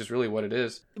 pretty much, is really what it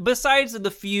is. Besides the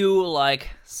few like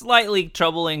slightly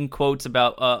troubling quotes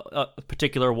about a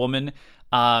particular woman,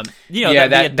 that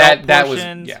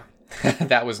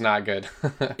was not good.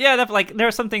 Yeah, there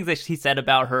are some things that he said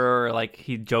about her, like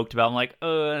he joked about. I'm like,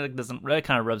 that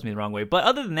kind of rubs me the wrong way. But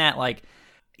other than that, like,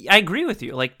 I agree with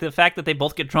you. Like the fact that they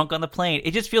both get drunk on the plane,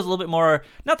 it just feels a little bit more,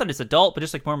 not that it's adult, but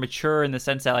just like more mature in the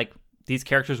sense that like these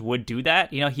characters would do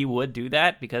that. You know, he would do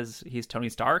that because he's Tony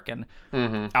Stark and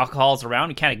alcohol's around.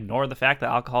 You can't ignore the fact that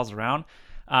alcohol's around.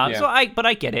 So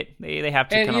I get it. They have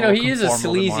to. And he is a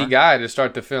sleazy guy to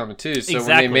start the film too. So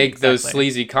when they make those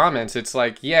sleazy comments, it's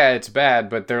like, yeah, it's bad,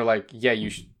 but they're like, yeah,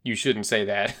 you shouldn't say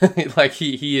that. Like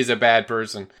he is a bad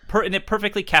person. And it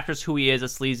perfectly captures who he is, a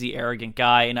sleazy, arrogant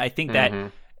guy. And I think that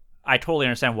I totally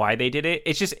understand why they did it.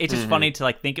 It's just funny to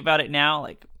like think about it now.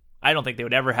 Like I don't think they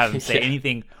would ever have him say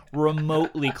anything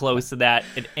remotely close to that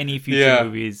in any future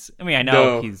movies. I mean, I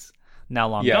know he's now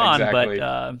long gone, exactly.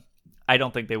 But I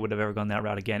don't think they would have ever gone that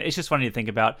route again. It's just funny to think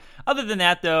about. Other than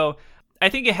that, though, I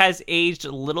think it has aged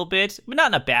a little bit, but not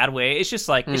in a bad way. It's just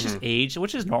like it's just aged,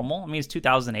 which is normal. I mean, it's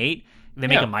 2008. They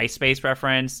make a MySpace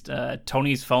reference.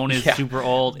 Tony's phone is super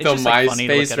old. It's just like funny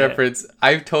to look at reference.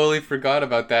 I totally forgot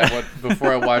about that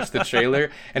before I watched the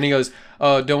trailer. And he goes,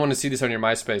 "Oh, don't want to see this on your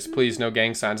MySpace. Please, no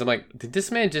gang signs." I'm like, did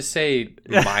this man just say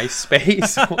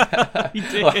MySpace? He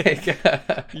did.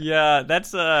 Yeah,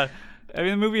 that's I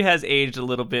mean, the movie has aged a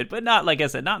little bit, but not, like I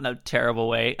said, not in a terrible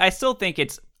way. I still think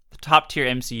it's top tier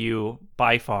MCU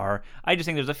by far. I just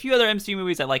think there's a few other MCU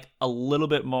movies I like a little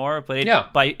bit more, but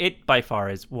it by far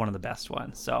is one of the best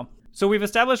ones. So we've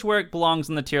established where it belongs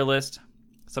on the tier list.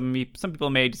 Some people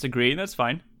may disagree, and that's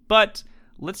fine. But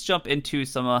let's jump into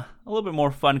some a little bit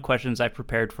more fun questions I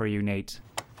prepared for you, Nate.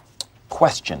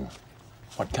 Question: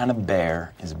 what kind of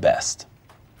bear is best?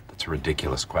 That's a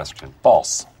ridiculous question.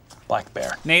 False. Black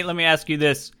bear. Nate, let me ask you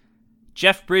this.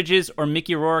 Jeff Bridges or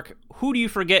Mickey Rourke, who do you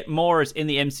forget more is in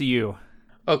the MCU?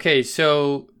 Okay,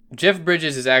 so Jeff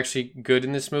Bridges is actually good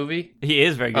in this movie. He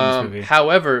is very good in this movie.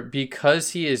 However,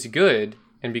 because he is good,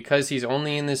 and because he's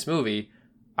only in this movie,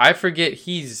 I forget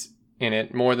he's in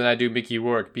it more than I do Mickey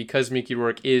Rourke, because Mickey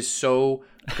Rourke is so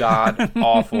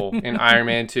god-awful in Iron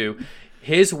Man 2.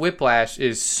 His whiplash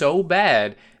is so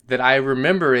bad that I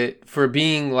remember it for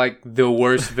being like the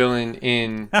worst villain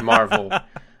in Marvel.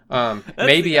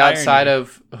 Maybe outside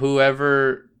of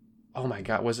whoever, oh my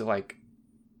god, was it like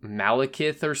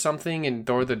Malekith or something in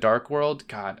Thor: The Dark World?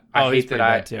 God, I hate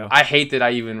that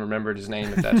I even remembered his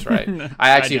name, if that's right.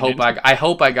 I actually hope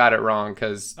I got it wrong,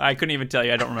 because I couldn't even tell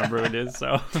you. I don't remember who it is.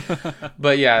 So,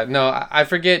 but yeah, no, I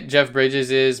forget Jeff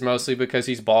Bridges is mostly because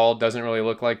he's bald, doesn't really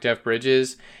look like Jeff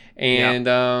Bridges, and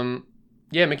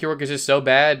Mickey Rourke is just so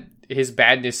bad. His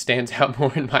badness stands out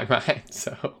more in my mind.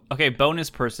 So okay, bonus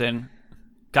person.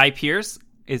 Guy Pearce,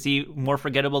 is he more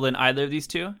forgettable than either of these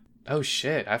two? Oh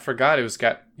shit, I forgot it was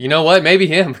you know what? Maybe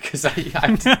him, because I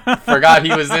forgot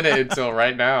he was in it until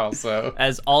right now. So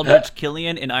as Aldrich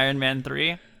Killian in Iron Man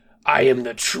 3. I am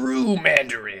the true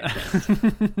Mandarin.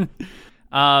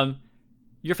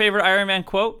 Your favorite Iron Man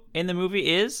quote in the movie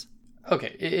is?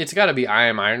 Okay, it's got to be "I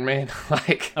am Iron Man."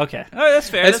 Like, okay, oh, that's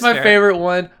fair. That's my favorite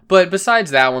one. But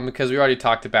besides that one, because we already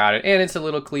talked about it, and it's a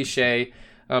little cliche.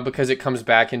 Because it comes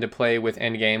back into play with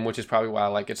Endgame, which is probably why I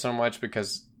like it so much,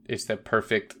 because it's the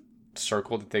perfect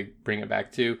circle that they bring it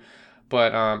back to.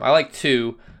 But I like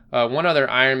two. One other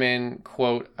Iron Man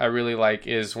quote I really like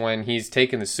is when he's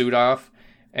taking the suit off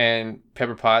and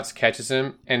Pepper Potts catches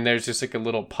him, and there's just like a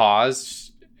little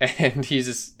pause, and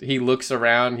he looks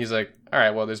around, he's like, all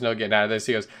right, well, there's no getting out of this.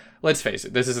 He goes, let's face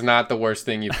it, this is not the worst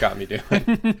thing you've got me doing.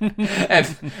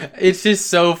 And it's just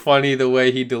so funny the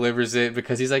way he delivers it,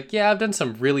 because he's like, yeah, I've done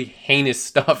some really heinous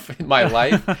stuff in my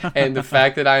life. And the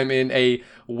fact that I'm in a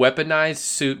weaponized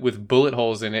suit with bullet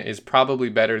holes in it is probably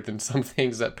better than some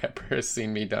things that Pepper has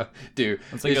seen me do.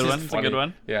 That's a good one. That's a good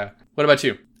one. Yeah. What about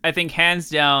you? I think hands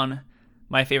down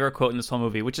my favorite quote in this whole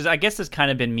movie, which is, I guess, has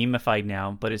kind of been memeified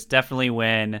now, but it's definitely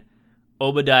when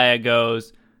Obadiah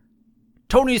goes,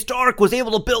 Tony Stark was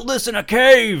able to build this in a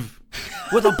cave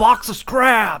with a box of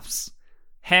scraps.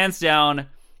 Hands down,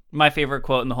 my favorite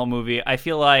quote in the whole movie. I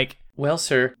feel like, well,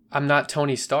 sir, I'm not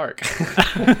Tony Stark.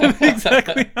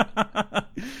 Exactly.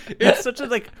 It's such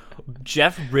a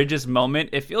Jeff Bridges moment.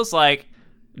 It feels like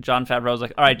Jon Favreau's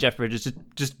like, all right, Jeff Bridges,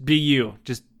 just be you.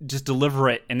 Just deliver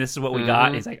it. And this is what we got.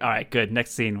 And he's like, all right, good.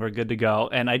 Next scene. We're good to go.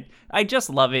 And I just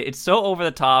love it. It's so over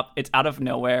the top. It's out of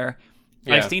nowhere.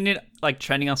 Yeah. I've seen it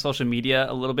trending on social media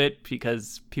a little bit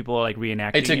because people are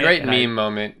reenacting it. It's a great meme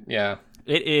moment. Yeah.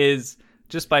 It is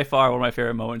just by far one of my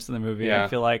favorite moments in the movie. Yeah. I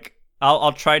feel like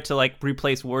I'll try to like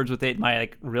replace words with it in my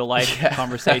like real life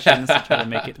conversations to try to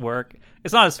make it work.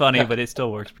 It's not as funny, but it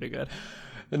still works pretty good.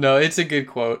 No, it's a good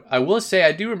quote. I will say,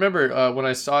 I do remember when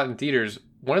I saw it in theaters,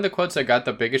 one of the quotes that got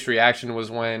the biggest reaction was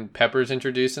when Pepper's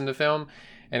introduced in the film,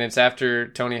 and it's after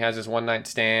Tony has his one-night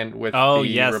stand with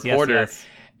the reporter, yes.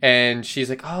 and she's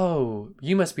like, "Oh,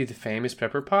 you must be the famous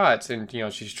Pepper Potts," and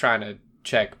she's trying to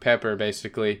check Pepper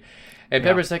basically, and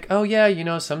Pepper's like, "Oh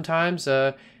yeah, sometimes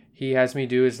he has me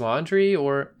do his laundry,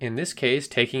 or in this case,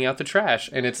 taking out the trash."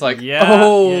 And it's like,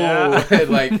 and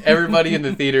like everybody in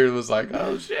the theater was like,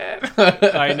 "Oh shit."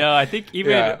 I know. I think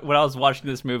even when I was watching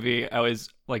this movie, I was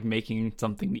like making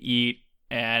something to eat,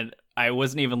 and I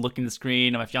wasn't even looking at the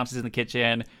screen. And my fiance's in the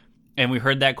kitchen, and we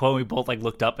heard that quote. And we both like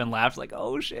looked up and laughed, like,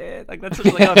 "Oh shit!" Like that's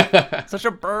such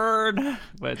a burn.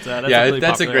 But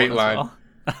that's a great line. Well.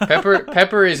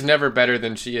 Pepper is never better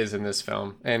than she is in this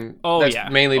film, and that's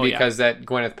mainly because that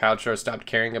Gwyneth Paltrow stopped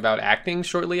caring about acting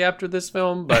shortly after this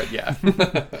film. But yeah,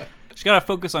 she's got to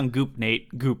focus on Goop,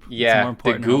 Nate. Goop. Yeah, more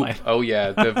important the Goop. Oh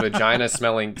yeah, the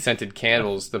vagina-smelling scented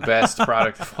candles, the best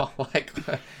product of all. Like,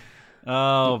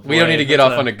 we don't need to get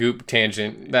off on a Goop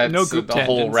tangent. That's no Goop the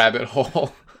whole rabbit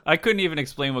hole. I couldn't even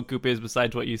explain what Goop is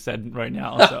besides what you said right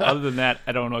now. So other than that,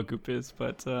 I don't know what Goop is.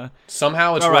 But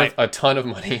somehow it's worth a ton of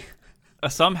money.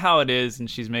 Somehow it is, and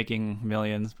she's making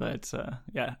millions, but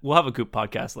we'll have a Goop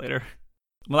podcast later.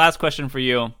 My last question for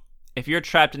you. If you're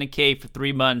trapped in a cave for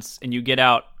 3 months and you get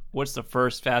out, what's the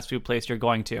first fast food place you're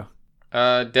going to?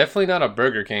 Definitely not a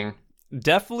Burger King.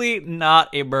 Definitely not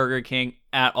a Burger King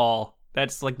at all.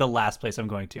 That's like the last place I'm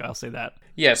going to. I'll say that.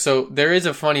 Yeah, so there is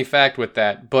a funny fact with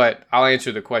that, but I'll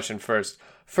answer the question first.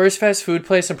 First fast food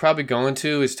place I'm probably going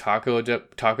to is Taco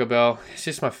Bell. It's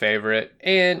just my favorite.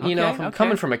 And, if I'm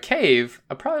coming from a cave,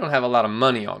 I probably don't have a lot of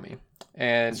money on me.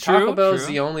 And Taco Bell is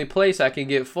the only place I can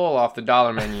get full off the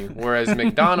dollar menu. Whereas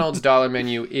McDonald's dollar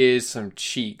menu is some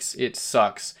cheeks. It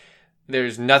sucks.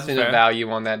 There's nothing of value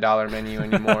on that dollar menu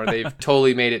anymore. They've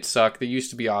totally made it suck. They used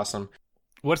to be awesome.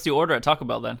 What's the order at Taco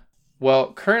Bell then?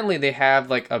 Well, currently they have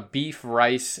like a beef,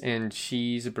 rice, and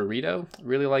cheese burrito.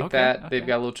 Really like that. Okay. They've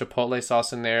got a little chipotle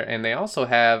sauce in there. And they also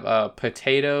have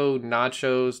potato,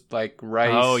 nachos, like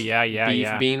rice, beef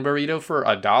bean burrito for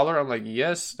 $1. I'm like,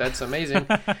 yes, that's amazing.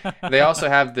 They also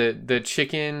have the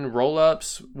chicken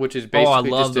roll-ups, which is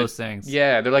basically I love those things.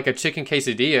 Yeah, they're like a chicken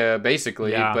quesadilla,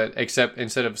 basically. Yeah. But except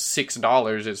instead of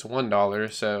 $6, it's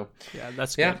 $1. So yeah,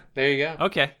 that's good. Yeah, there you go.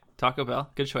 Okay, Taco Bell.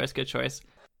 Good choice.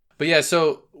 But yeah,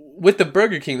 so with the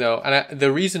Burger King, though, and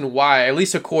the reason why, at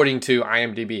least according to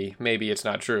IMDb, maybe it's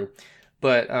not true,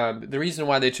 but the reason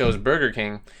why they chose Burger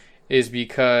King is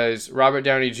because Robert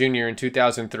Downey Jr. in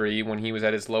 2003, when he was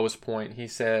at his lowest point, he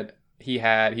said he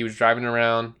was driving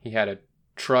around, he had a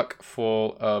truck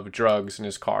full of drugs in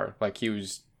his car. Like he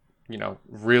was,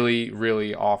 really,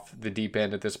 really off the deep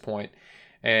end at this point.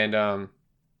 And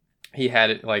he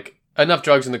had like enough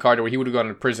drugs in the car to where he would have gone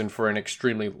to prison for an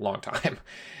extremely long time.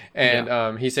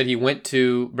 And he said he went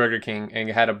to Burger King and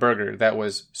had a burger that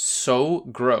was so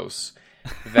gross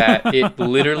that it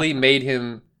literally made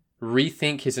him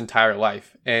rethink his entire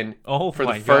life. And for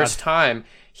the first time,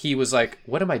 he was like,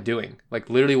 what am I doing? Like,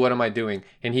 literally, what am I doing?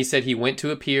 And he said he went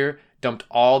to a pier, dumped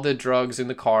all the drugs in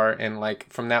the car. And like,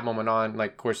 from that moment on,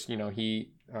 like, of course, he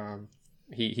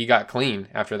got clean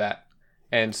after that.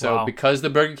 And so because the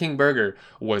Burger King burger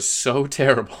was so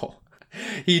terrible,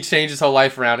 he changed his whole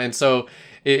life around. And so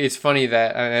it's funny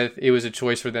that it was a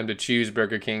choice for them to choose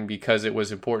Burger King because it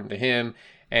was important to him.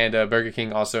 And Burger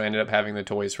King also ended up having the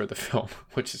toys for the film,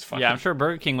 which is funny. Yeah, I'm sure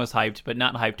Burger King was hyped, but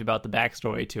not hyped about the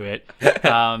backstory to it.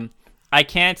 I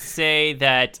can't say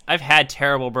that I've had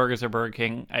terrible burgers at Burger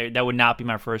King. That would not be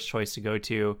my first choice to go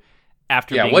to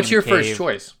after being what's in your the cave. First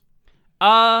choice?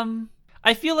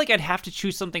 I feel like I'd have to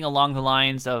choose something along the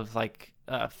lines of like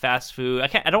fast food.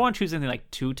 I don't want to choose anything like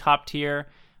too top tier,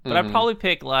 but I'd probably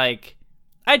pick like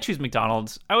I'd choose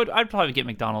McDonald's. I'd probably get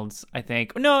McDonald's, I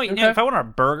think. No, if I want a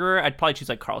burger, I'd probably choose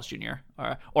like Carl's Jr.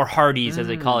 or Hardee's as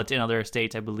they call it in other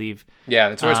states, I believe. Yeah,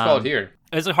 that's what it's called here.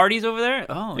 Is it Hardee's over there?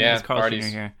 Oh, yeah, it's Carl's Jr.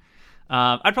 here.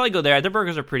 I'd probably go there. Their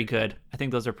burgers are pretty good. I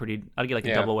think those are pretty. I'd get like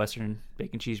a double Western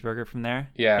bacon cheeseburger from there.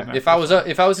 Yeah, if I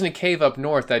was in a cave up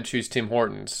north, I'd choose Tim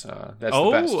Hortons. That's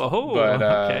the best.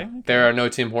 But there are no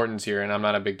Tim Hortons here, and I'm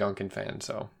not a big Dunkin' fan.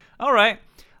 So all right,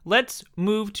 let's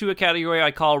move to a category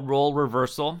I call role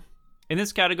reversal. In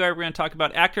this category, we're going to talk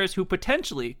about actors who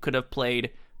potentially could have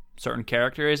played certain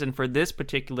characters, and for this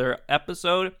particular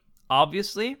episode,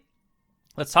 obviously,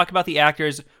 let's talk about the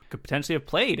actors who could potentially have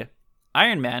played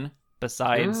Iron Man.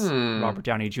 Besides Robert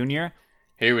Downey Jr.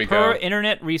 Here we go. Per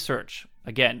internet research.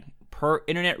 Again, per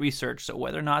internet research. So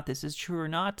whether or not this is true or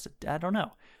not, I don't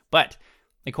know. But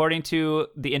according to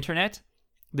the internet,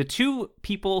 the two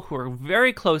people who are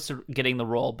very close to getting the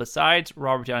role, besides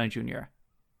Robert Downey Jr.,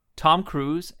 Tom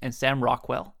Cruise and Sam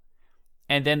Rockwell.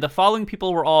 And then the following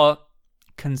people were all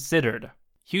considered: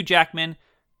 Hugh Jackman,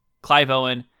 Clive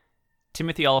Owen,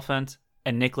 Timothy Olyphant,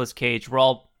 and Nicolas Cage were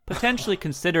all potentially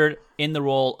considered in the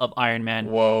role of Iron Man.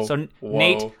 Whoa. So,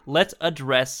 Nate, let's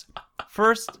address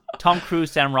first Tom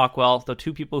Cruise, Sam Rockwell, the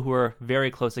two people who are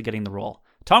very close to getting the role.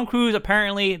 Tom Cruise,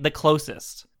 apparently the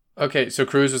closest. Okay, so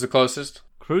Cruise was the closest?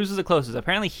 Cruise was the closest.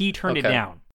 Apparently he turned it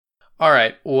down. All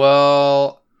right,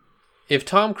 well, if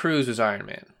Tom Cruise was Iron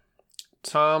Man,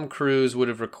 Tom Cruise would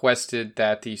have requested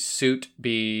that the suit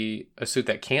be a suit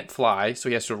that can't fly, so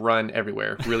he has to run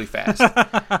everywhere really fast.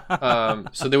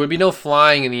 So there would be no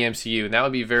flying in the MCU, and that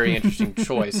would be a very interesting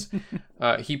choice.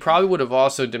 He probably would have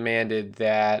also demanded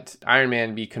that Iron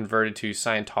Man be converted to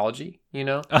Scientology, you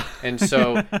know? And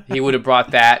so he would have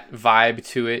brought that vibe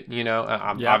to it, you know?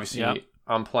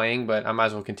 I'm playing, but I might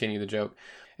as well continue the joke.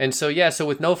 And so, yeah, so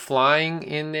with no flying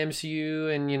in the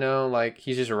MCU and, you know, like,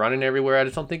 he's just running everywhere, I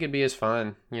just don't think it'd be as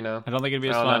fun, you know? I don't think it'd be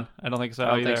as fun. I don't think so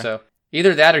I don't think so.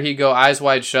 Either that or he'd go Eyes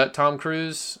Wide Shut, Tom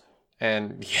Cruise,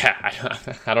 and, yeah,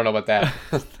 I don't know about that.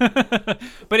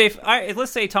 But if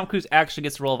let's say Tom Cruise actually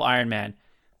gets the role of Iron Man,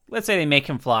 let's say they make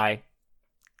him fly,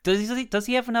 does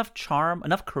he have enough charm,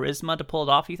 enough charisma to pull it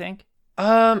off, you think?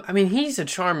 I mean, he's a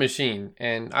charm machine,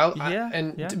 and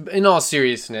in all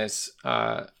seriousness,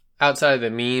 outside of the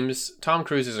memes, Tom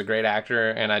Cruise is a great actor,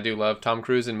 and I do love Tom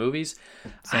Cruise in movies.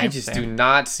 I just do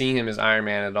not see him as Iron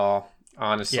Man at all,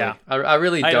 honestly. Yeah. I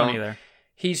really don't. I don't either.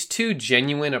 He's too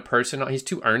genuine a person. He's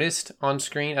too earnest on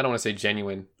screen. I don't want to say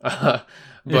genuine, but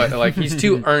like he's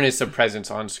too earnest a presence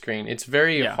on screen. It's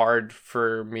very hard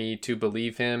for me to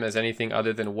believe him as anything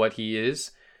other than what he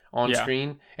is on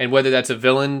screen. And whether that's a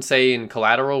villain, say in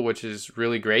Collateral, which is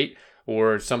really great,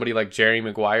 or somebody like Jerry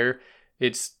Maguire,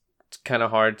 it's kind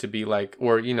of hard to be like,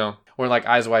 or like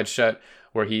Eyes Wide Shut,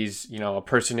 where he's, you know, a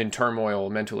person in turmoil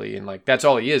mentally, and like that's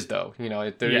all he is, though. You know,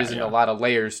 there isn't a lot of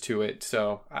layers to it.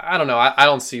 So I don't know. I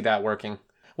don't see that working.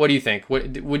 What do you think?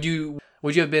 Would you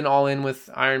have been all in with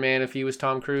Iron Man if he was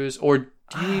Tom Cruise, or do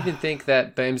you even think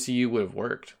that the MCU would have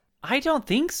worked? I don't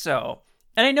think so.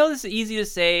 And I know this is easy to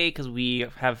say because we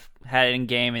have had it in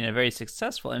game in a very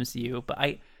successful MCU, but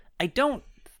I don't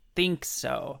think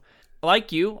so.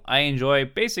 Like you, I enjoy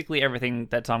basically everything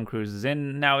that Tom Cruise is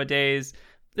in nowadays.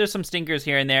 There's some stinkers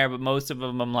here and there, but most of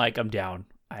them I'm down.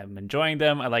 I'm enjoying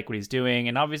them. I like what he's doing.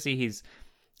 And obviously he's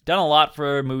done a lot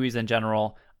for movies in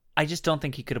general. I just don't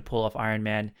think he could have pulled off Iron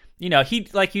Man. You know, he,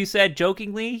 like you said,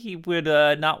 jokingly, he would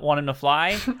not want him to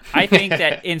fly. I think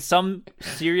that in some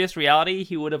serious reality,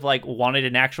 he would have like wanted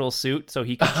an actual suit so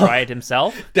he could try it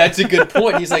himself. That's a good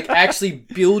point. He's like, actually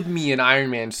build me an Iron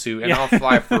Man suit and I'll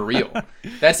fly for real.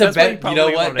 That's better. You know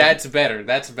what? Wanted. That's better.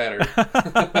 That's better. That's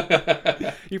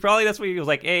what he was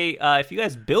like, hey, if you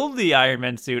guys build the Iron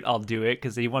Man suit, I'll do it,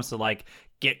 because he wants to like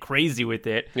get crazy with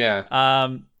it. Yeah.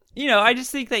 You know, I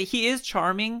just think that he is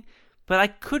charming, but I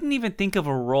couldn't even think of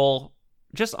a role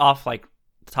just off like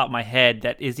the top of my head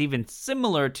that is even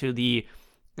similar to the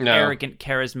arrogant,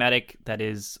 charismatic that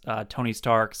is Tony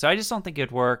Stark. So I just don't think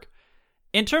it'd work.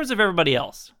 In terms of everybody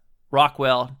else,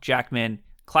 Rockwell, Jackman,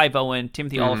 Clive Owen,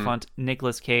 Timothy Olyphant,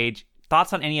 Nicolas Cage,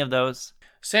 thoughts on any of those?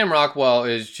 Sam Rockwell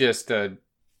is just the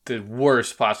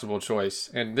worst possible choice.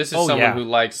 And this is someone who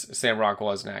likes Sam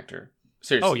Rockwell as an actor.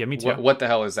 Seriously. Oh, yeah, me too. What the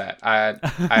hell is that?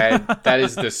 That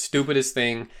is the stupidest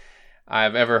thing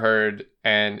I've ever heard.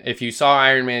 And if you saw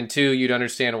Iron Man 2, you'd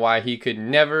understand why he could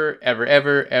never, ever,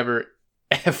 ever, ever,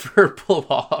 ever pull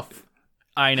off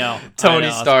Tony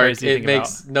Stark. It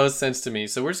makes no sense to me.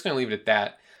 So we're just going to leave it at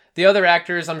that. The other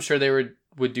actors, I'm sure they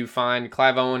would do fine.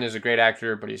 Clive Owen is a great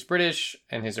actor, but he's British,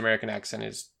 and his American accent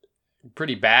is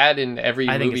pretty bad in every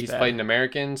movie he's played in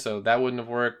American, so that wouldn't have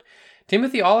worked.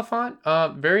 Timothy Olyphant,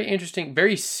 very interesting,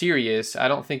 very serious. I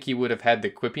don't think he would have had the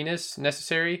quippiness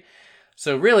necessary.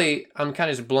 So really, I'm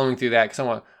kind of just blowing through that because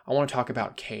I want to talk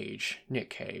about Cage, Nick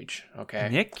Cage. Okay.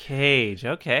 Nick Cage.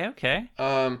 Okay.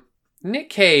 Nick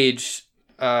Cage,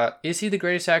 is he the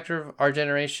greatest actor of our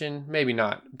generation? Maybe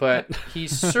not, but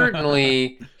he's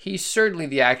certainly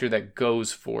the actor that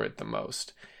goes for it the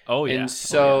most. Oh yeah. And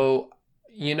so,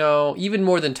 you know, even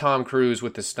more than Tom Cruise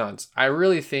with the stunts, I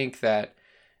really think that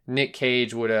Nick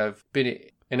Cage would have been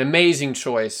an amazing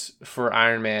choice for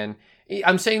Iron Man.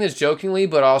 I'm saying this jokingly,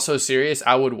 but also serious.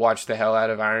 I would watch the hell out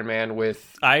of Iron Man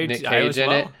with Nick Cage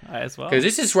in it. I as well. Because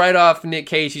this is right off Nick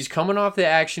Cage. He's coming off the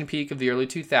action peak of the early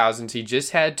 2000s. He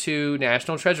just had 2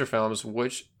 National Treasure films,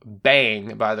 which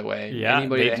bang, by the way. Yeah,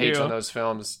 anybody that hates on those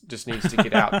films just needs to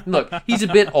get out. Look, he's a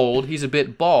bit old. He's a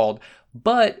bit bald.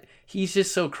 But he's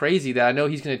just so crazy that I know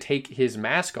he's going to take his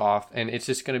mask off, and it's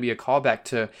just going to be a callback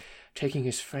to taking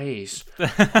his face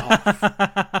off.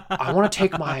 I want to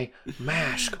take my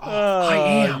mask off.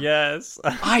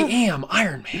 I am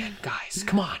Iron Man, guys.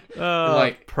 Come on.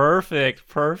 Like perfect.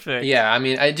 Yeah, I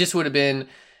mean, I just would have been.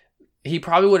 He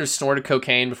probably would have snorted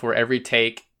cocaine before every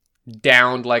take,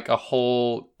 downed like a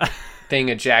whole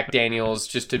thing of Jack Daniels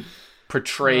just to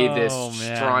portray this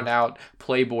drawn out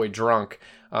Playboy drunk,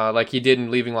 like he did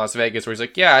in Leaving Las Vegas, where he's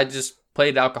like, "Yeah, I just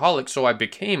played alcoholic, so I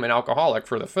became an alcoholic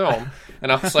for the film."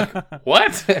 And I was like,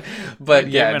 what? But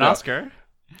yeah, an Oscar.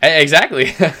 Exactly.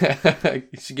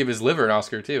 He should give his liver an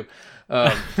Oscar too.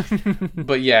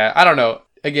 But yeah, I don't know.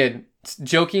 Again,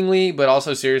 jokingly, but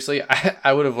also seriously,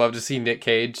 I would have loved to see Nick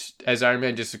Cage as Iron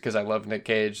Man just because I love Nick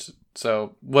Cage.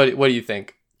 So what do you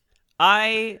think?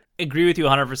 I agree with you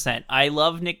 100%. I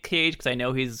love Nick Cage because I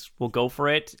know will go for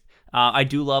it. I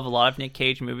do love a lot of Nick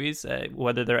Cage movies,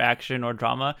 whether they're action or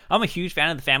drama. I'm a huge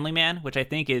fan of The Family Man, which I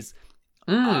think is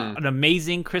an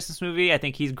amazing Christmas movie. I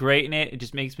think he's great in it. It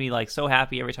just makes me like so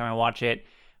happy every time I watch it.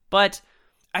 But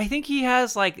I think he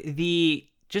has like the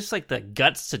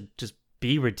guts to just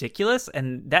be ridiculous,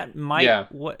 and that might I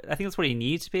think that's what he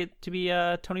needs to be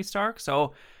Tony Stark.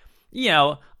 So,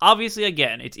 obviously,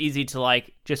 again, it's easy to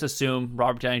like just assume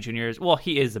Robert Downey Jr.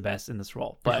 he is the best in this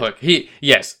role. But look,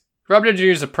 Robert Downey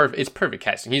Jr. is perfect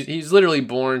casting. He's literally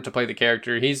born to play the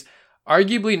character. He's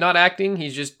arguably not acting.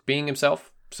 He's just being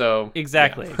himself. So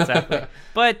exactly.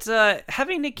 But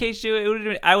having Nick Cage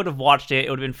do it, I would have watched it. It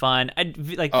would have been fun.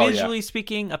 Visually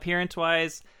speaking, appearance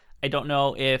wise, I don't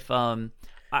know if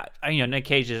Nick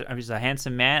Cage is a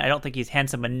handsome man. I don't think he's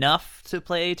handsome enough to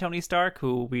play Tony Stark,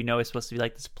 who we know is supposed to be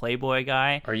like this playboy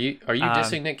guy. Are you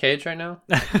dissing Nick Cage right now?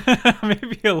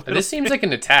 Maybe a little. This seems like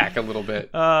an attack a little bit.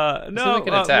 No, like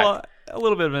an attack. A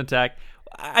little bit of an attack.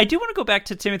 I do want to go back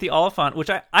to Timothy Olyphant, which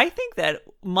I think that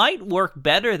might work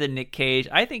better than Nick Cage.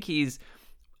 I think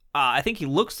I think he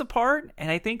looks the part,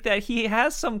 and I think that he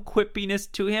has some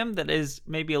quippiness to him that is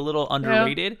maybe a little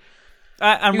underrated.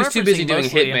 He was too busy doing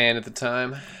Hitman at the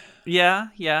time. Yeah.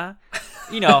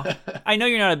 I know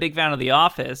you're not a big fan of The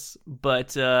Office,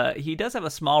 but he does have a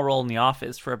small role in The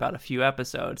Office for about a few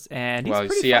episodes, and he's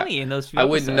pretty funny in those few episodes.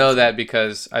 I wouldn't know that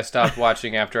because I stopped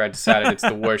watching after I decided it's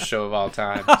the worst show of all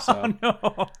time. So.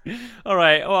 Oh, no. All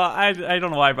right. Well, I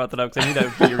don't know why I brought that up, because I knew that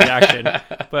would be your reaction.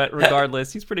 But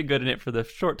regardless, he's pretty good in it for the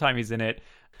short time he's in it.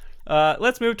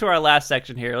 Let's move to our last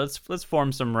section here. Let's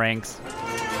form some ranks.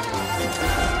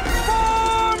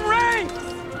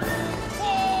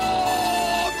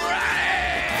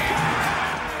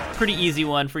 Pretty easy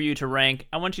one for you to rank.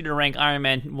 I want you to rank Iron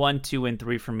Man 1, 2, and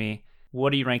 3 for me. What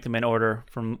do you rank them in order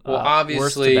from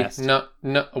obviously worst to best?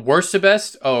 No, worst to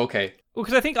best? Oh, okay. Well,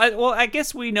 because I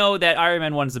guess we know that Iron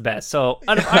Man 1's the best. So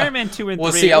out of Iron Man 2 and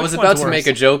 3, see, I was about to make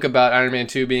a joke about Iron Man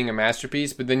 2 being a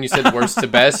masterpiece, but then you said worst to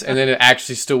best, and then it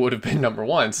actually still would have been number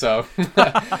 1. So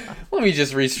let me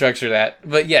just restructure that.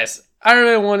 But yes, Iron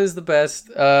Man 1 is the best.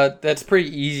 That's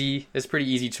pretty easy. That's a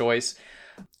pretty easy choice.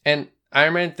 And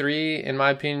Iron Man 3, in my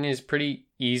opinion, is pretty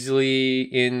easily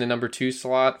in the number 2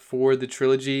 slot for the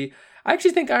trilogy. I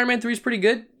actually think Iron Man 3 is pretty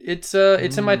good. It's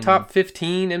in my top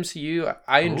 15 MCU.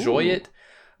 I enjoy it.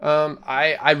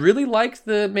 I really liked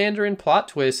the Mandarin plot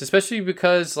twist, especially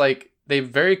because like they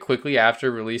very quickly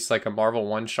after released like a Marvel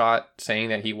one-shot saying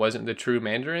that he wasn't the true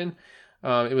Mandarin.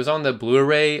 It was on the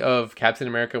Blu-ray of Captain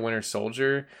America Winter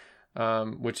Soldier,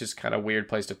 which is kind of a weird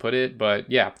place to put it,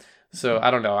 but yeah. So,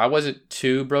 I don't know. I wasn't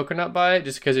too broken up by it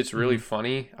just because it's really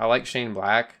funny. I like Shane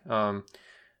Black.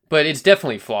 But it's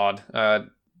definitely flawed.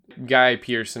 Guy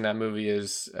Pearce in that movie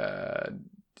is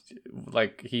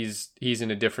like he's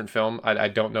in a different film. I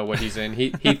don't know what he's in. He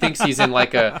thinks he's in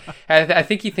like I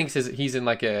think he thinks he's in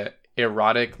like a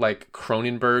erotic like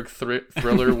Cronenberg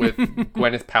thriller with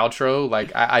Gwyneth Paltrow.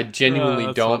 Like I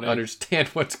genuinely don't understand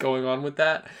what's going on with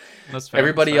that. That's fair.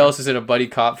 Everybody else is in a buddy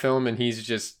cop film and he's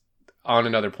just on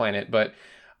another planet. But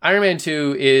Iron Man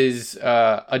 2 is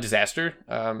a disaster.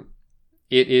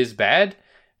 It is bad.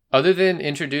 Other than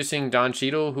introducing Don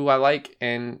Cheadle, who I like,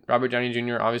 and Robert Downey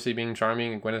Jr. obviously being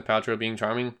charming, and Gwyneth Paltrow being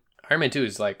charming, Iron Man 2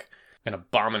 is like an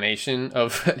abomination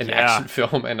of an action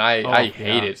film, and I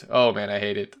hate it. Oh man, I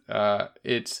hate it.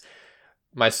 It's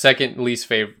my second least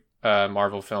favorite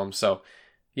Marvel film. So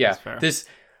yeah,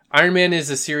 Iron Man is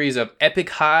a series of epic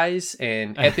highs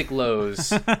and epic lows,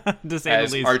 to say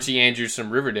as the least. Archie Andrews from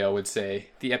Riverdale would say.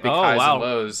 The epic Oh, highs wow. and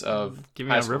lows of Give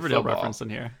me high a school Riverdale football. reference in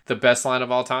here. The best line of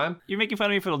all time? You're making fun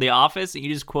of me for The Office, and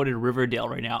you just quoted Riverdale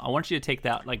right now. I want you to take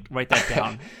that, like, write that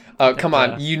down. Come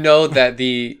on. You know that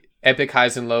the epic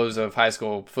highs and lows of high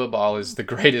school football is the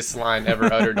greatest line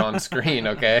ever uttered on screen,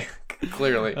 okay?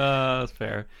 Clearly. That's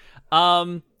fair.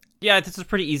 Yeah, this is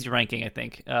pretty easy ranking, I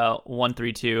think. 1,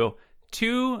 3, 2.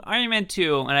 2, Iron Man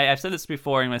 2, and I've said this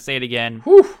before, and I'm going to say it again,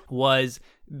 was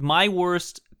my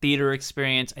worst theater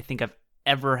experience I think I've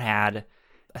ever had.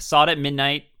 I saw it at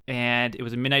midnight, and it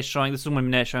was a midnight showing. This is when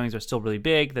midnight showings were still really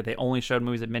big, that they only showed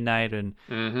movies at midnight, and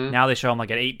now they show them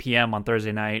like at 8 p.m. on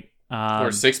Thursday night.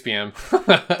 Or 6 p.m.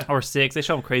 Or 6. They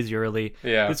show them crazy early.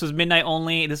 Yeah. This was midnight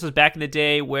only. This was back in the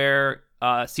day where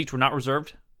seats were not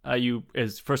reserved. You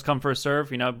is first come, first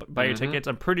serve, buy your tickets.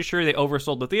 I'm pretty sure they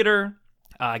oversold the theater.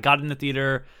 I got in the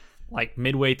theater like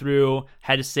midway through,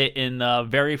 had to sit in the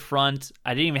very front.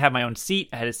 I didn't even have my own seat.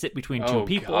 I had to sit between two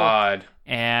people. God.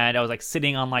 And I was like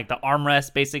sitting on like the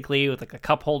armrest basically with like a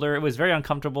cup holder. It was very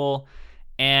uncomfortable.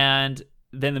 And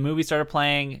then the movie started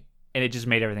playing and it just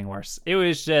made everything worse. It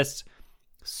was just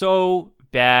so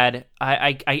bad.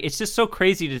 It's just so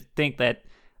crazy to think that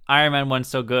Iron Man 1's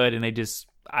so good and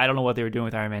I don't know what they were doing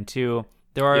with Iron Man 2.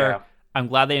 I'm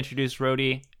glad they introduced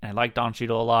Rhodey, and I like Don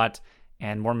Cheadle a lot.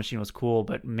 And War Machine was cool,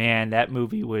 but man, that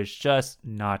movie was just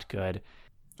not good.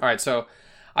 All right, so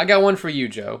I got one for you,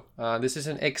 Joe. This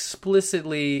isn't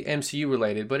explicitly MCU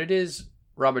related, but it is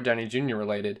Robert Downey Jr.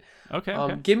 related.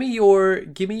 Okay. Give me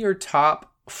your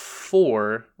top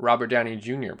 4 Robert Downey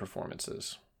Jr.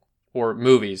 performances or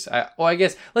movies. I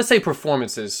guess let's say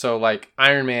performances. So like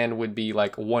Iron Man would be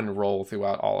like one role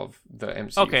throughout all of the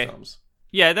MCU films.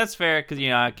 Yeah, that's fair because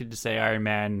I could just say Iron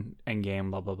Man, Endgame,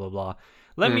 blah blah blah blah.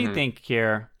 Let me think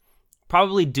here.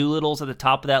 Probably Doolittle's at the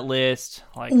top of that list.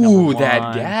 Like, ooh,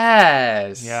 that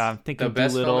gas. Yeah, I'm thinking the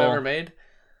best Doolittle. film ever made.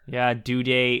 Yeah, Due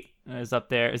Date is up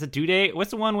there. Is it Due Date? What's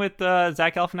the one with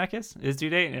Zach Galifianakis? Is Due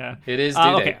Date? Yeah, it is Due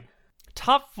Date. Okay.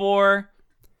 Top 4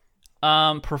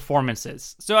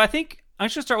 performances. So I think I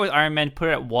should start with Iron Man. Put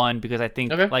it at 1 because I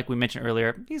think, like we mentioned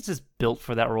earlier, he's just built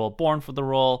for that role, born for the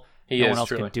role. No one else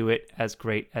could do it as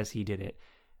great as he did it.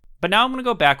 But now I'm going to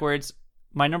go backwards.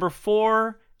 My number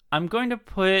 4, I'm going to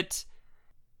put...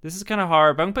 This is kind of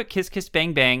hard, but I'm going to put Kiss Kiss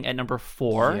Bang Bang at number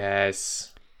 4.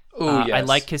 Yes. Ooh, yes. I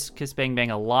like Kiss Kiss Bang Bang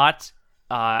a lot.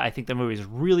 I think the movie is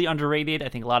really underrated. I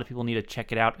think a lot of people need to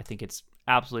check it out. I think it's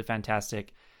absolutely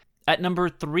fantastic. At number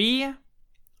 3, I'm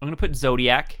going to put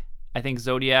Zodiac. I think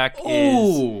Zodiac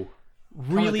is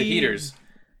really... the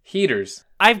heaters.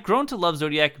 I've grown to love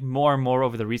Zodiac more and more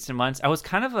over the recent months. I was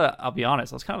kind of I'll be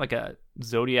honest, I was kind of like a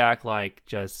Zodiac, like,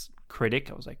 just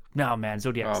critic. I was like, no, man,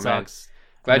 Zodiac sucks.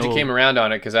 Glad you came around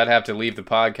on it because I'd have to leave the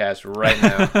podcast right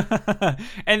now.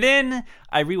 And then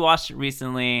I rewatched it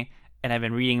recently and I've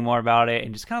been reading more about it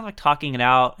and just kind of like talking it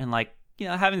out and like,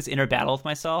 having this inner battle with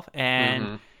myself.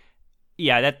 And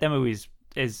yeah, that movie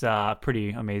is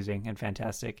pretty amazing and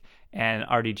fantastic. And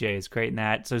RDJ is great in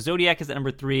that. So Zodiac is at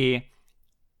number 3.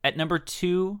 At number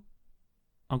 2,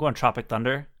 I'm going Tropic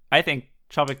Thunder. I think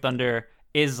Tropic Thunder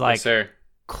is like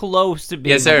close to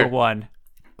being number 1.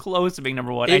 Close to being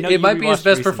number 1. It might be his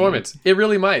best performance. It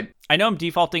really might. I know I'm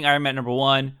defaulting Iron Man number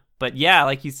 1, but yeah,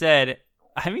 like you said,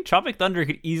 I mean Tropic Thunder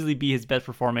could easily be his best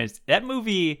performance. That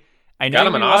movie, I know got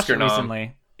him an Oscar nom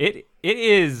recently. It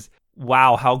is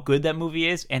wow how good that movie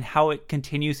is and how it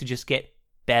continues to just get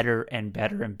better and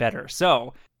better and better.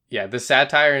 So yeah, the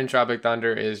satire in Tropic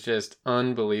Thunder is just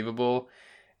unbelievable.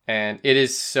 And it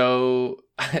is so...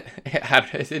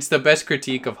 it's the best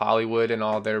critique of Hollywood and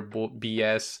all their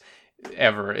BS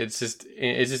ever. It's just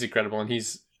incredible. And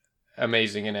he's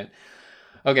amazing in it.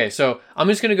 Okay, so I'm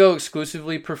just going to go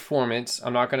exclusively performance.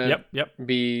 I'm not going to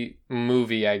be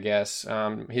movie, I guess.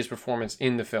 His performance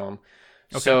in the film.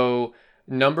 Okay. So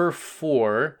number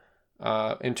 4,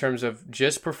 in terms of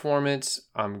just performance,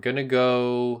 I'm going to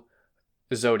go...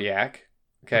 Zodiac.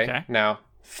 Okay. Now,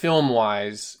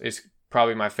 film-wise, is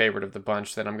probably my favorite of the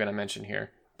bunch that I'm going to mention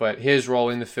here. But his role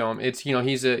in the film, it's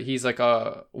he's like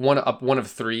one of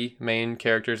 3 main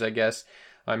characters, I guess.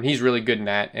 He's really good in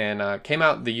that, and came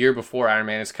out the year before Iron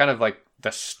Man. It's kind of like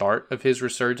the start of his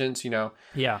resurgence. The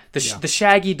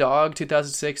Shaggy Dog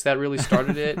 2006 that really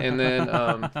started it, and then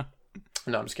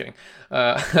no, I'm just kidding.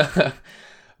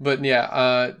 But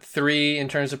yeah, 3 in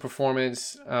terms of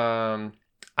performance.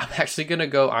 I'm actually going to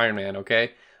go Iron Man,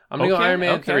 okay? I'm going to go Iron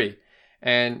Man 3.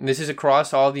 And this is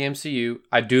across all the MCU.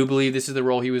 I do believe this is the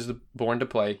role he was born to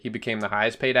play. He became the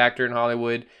highest paid actor in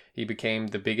Hollywood. He became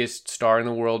the biggest star in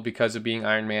the world because of being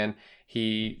Iron Man.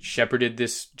 He shepherded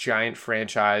this giant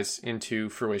franchise into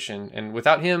fruition. And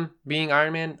without him being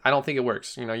Iron Man, I don't think it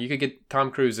works. You know, you could get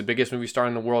Tom Cruise, the biggest movie star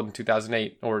in the world in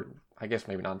 2008, or I guess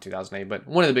maybe not in 2008, but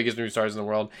one of the biggest movie stars in the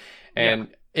world. And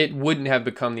it wouldn't have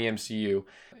become the MCU.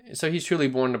 So he's truly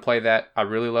born to play that. I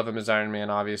really love him as Iron Man,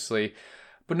 obviously.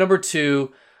 But number 2,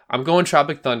 I'm going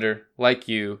Tropic Thunder, like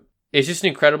you. It's just an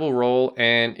incredible role,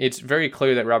 and it's very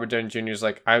clear that Robert Downey Jr. is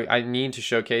like, I need to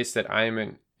showcase that I am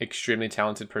an extremely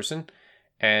talented person,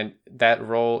 and that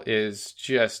role is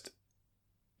just...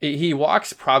 He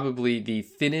walks probably the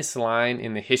thinnest line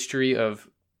in the history of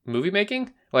movie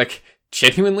making. Like,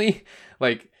 genuinely.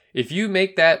 Like, if you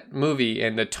make that movie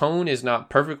and the tone is not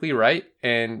perfectly right,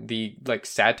 and the, like,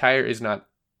 satire is not,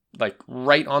 like,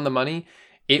 right on the money...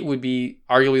 it would be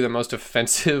arguably the most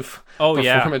offensive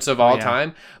performance of all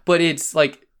time. But it's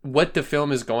like what the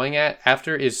film is going at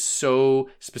after is so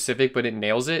specific, but it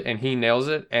nails it, and he nails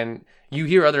it. And you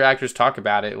hear other actors talk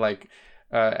about it like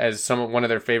as one of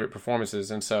their favorite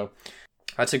performances. And so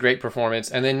that's a great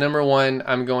performance. And then number 1,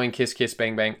 I'm going Kiss Kiss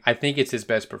Bang Bang. I think it's his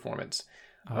best performance.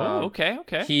 Okay.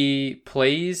 He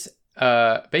plays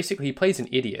basically he plays an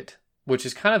idiot, which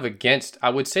is kind of against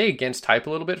type a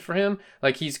little bit for him.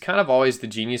 Like, he's kind of always the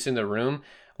genius in the room.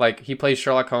 Like, he plays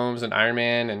Sherlock Holmes and Iron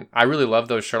Man, and I really love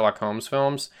those Sherlock Holmes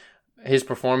films. His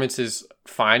performance is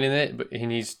fine in it,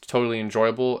 and he's totally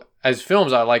enjoyable. As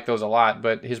films, I like those a lot,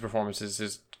 but his performance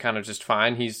is kind of just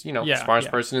fine. He's, the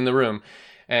smartest person in the room.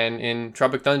 And in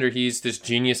Tropic Thunder, he's this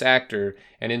genius actor.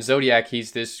 And in Zodiac,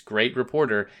 he's this great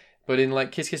reporter. But in,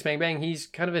 like, Kiss Kiss Bang Bang, he's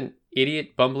kind of an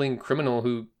idiot, bumbling criminal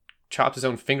who chopped his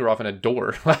own finger off in a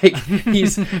door. Like,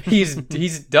 he's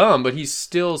dumb, but he's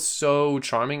still so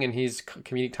charming, and his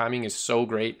comedic timing is so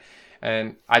great.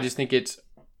 And I just think it's,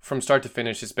 from start to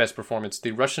finish, his best performance.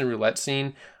 The Russian roulette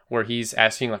scene where he's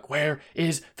asking, like, where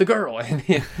is the girl? And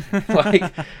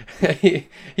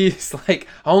he's like,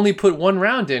 I only put 1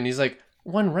 round in. He's like,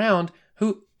 1 round?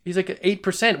 Who? He's like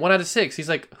 8%, 1 out of 6. He's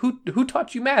like, who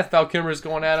taught you math? Val Kilmer's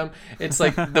going at him. It's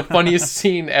like the funniest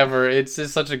scene ever. It's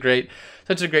just such a great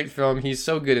film. He's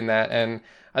so good in that, and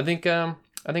I think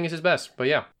it's his best. But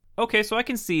yeah. Okay, so I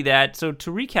can see that. So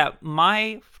to recap,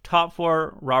 my top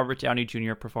 4 Robert Downey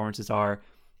Jr. performances are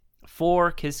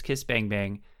 4 Kiss Kiss Bang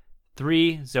Bang,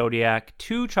 3 Zodiac,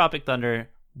 2 Tropic Thunder,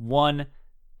 1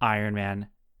 Iron Man.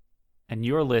 And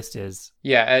your list is?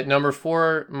 Yeah, at number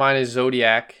 4, mine is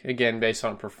Zodiac, again, based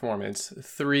on performance.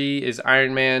 3 is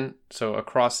Iron Man, so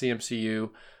across the MCU.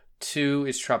 2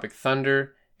 is Tropic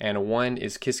Thunder, and 1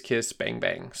 is Kiss Kiss Bang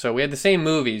Bang. So we had the same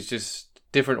movies, just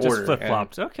different order. Just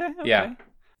flip-flops. Okay. Yeah.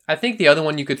 I think the other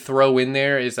one you could throw in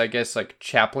there is, I guess, like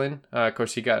Chaplin. Of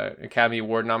course, he got an Academy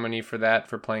Award nominee for that,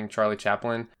 for playing Charlie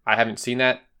Chaplin. I haven't seen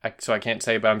that, so I can't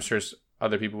say, but I'm sure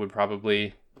other people would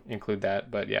probably include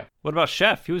that. But yeah. What about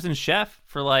Chef? He was in Chef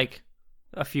for like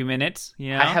a few minutes.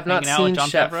 You know, I have not seen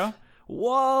Chef. Favreau.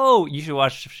 Whoa! You should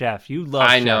watch Chef. You love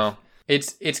Chef. I know.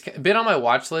 It's been on my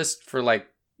watch list for like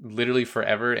literally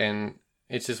forever, and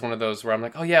it's just one of those where I'm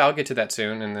like, oh yeah, I'll get to that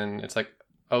soon, and then it's like,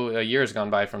 oh, a year has gone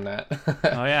by from that.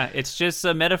 Oh yeah, it's just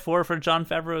a metaphor for Jon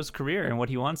Favreau's career and what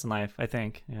he wants in life, I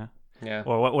think. Yeah.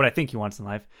 Or what I think he wants in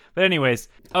life. But anyways,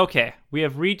 okay, we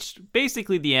have reached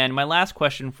basically the end. My last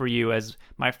question for you as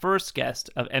my first guest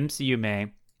of MCU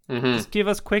May, just give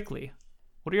us quickly,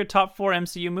 what are your top 4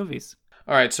 MCU movies?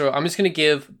 All right, so I'm just going to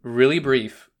give really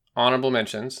brief honorable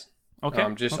mentions. Okay.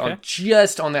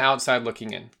 Just on the outside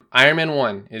looking in. Iron Man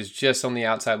 1 is just on the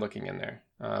outside looking in there.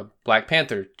 Black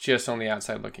Panther, just on the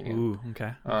outside looking in. Ooh,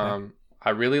 okay. I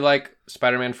really like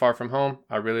Spider-Man Far From Home.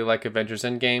 I really like Avengers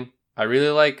Endgame. I really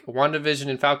like WandaVision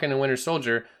and Falcon and Winter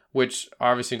Soldier, which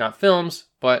are obviously not films,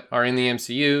 but are in the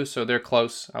MCU, so they're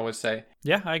close, I would say.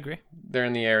 Yeah, I agree. They're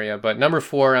in the area. But number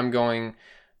 4, I'm going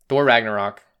Thor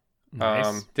Ragnarok.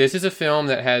 Nice. This is a film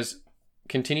that has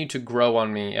continued to grow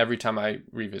on me every time I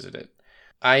revisit it.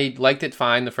 I liked it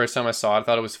fine the first time I saw it. I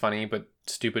thought it was funny, but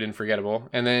stupid and forgettable.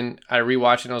 And then I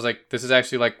rewatched it and I was like, this is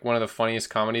actually like one of the funniest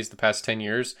comedies the past 10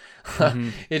 years.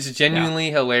 It's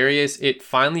genuinely hilarious. It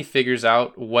finally figures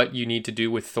out what you need to do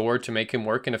with Thor to make him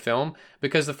work in a film.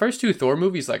 Because the first 2 Thor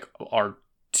movies like are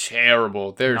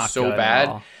terrible. They're Not so good at bad.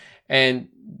 all. And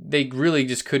they really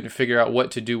just couldn't figure out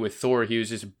what to do with Thor. He was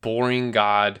just boring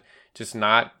god. Just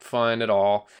not fun at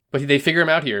all. But they figure him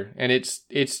out here. And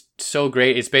it's so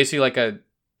great. It's basically like a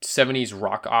 70s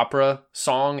rock opera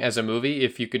song as a movie.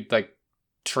 If you could like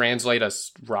translate a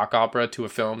rock opera to a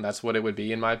film, that's what it would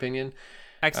be, in my opinion.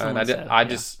 Excellent.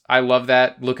 I love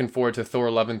that. Looking forward to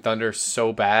Thor Love and Thunder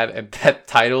so bad. And that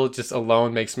title just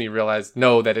alone makes me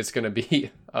know that it's going to be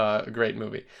a great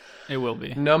movie. It will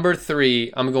be. Number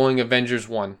 3, I'm going Avengers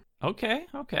 1. Okay.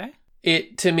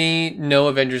 To me, no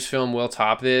Avengers film will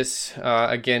top this.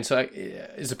 Again, so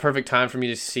it's a perfect time for me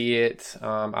to see it.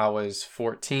 I was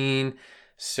 14,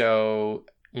 so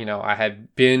I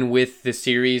had been with the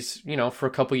series, for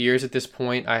a couple years at this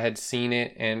point. I had seen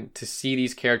it, and to see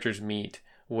these characters meet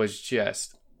was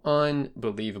just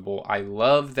unbelievable. I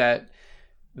love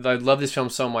this film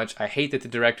so much. I hate that the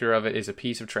director of it is a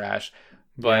piece of trash,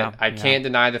 but I can't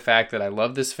deny the fact that I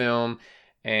love this film,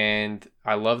 and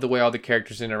I love the way all the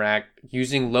characters interact.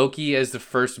 Using Loki as the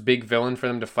first big villain for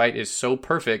them to fight is so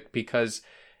perfect because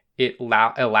it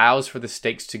allows for the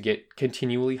stakes to get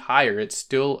continually higher. It's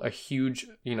still a huge,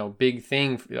 big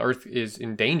thing. Earth is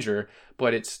in danger,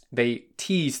 but they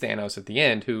tease Thanos at the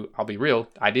end, who, I'll be real,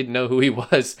 I didn't know who he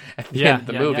was at the end of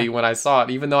the movie when I saw it.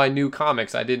 Even though I knew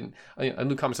comics, I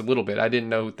knew comics a little bit. I didn't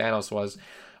know who Thanos was.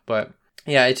 But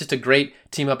yeah, it's just a great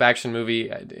team-up action movie.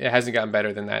 It hasn't gotten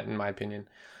better than that, in my opinion.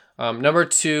 Number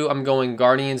 2, I'm going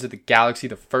Guardians of the Galaxy,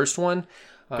 the first one.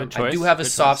 I do have a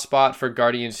soft spot for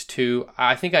Guardians 2.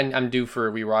 I think I'm due for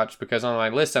a rewatch because on my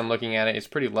list I'm looking at it, it's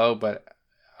pretty low, but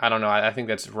I don't know. I think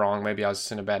that's wrong. Maybe I was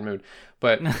just in a bad mood.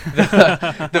 But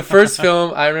the first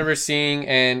film I remember seeing,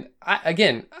 and I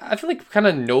feel like kind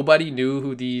of nobody knew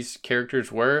who these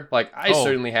characters were. Like, I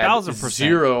certainly had 1000%.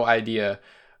 Zero idea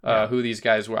who these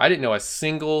guys were. I didn't know a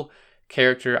single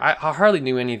character. I hardly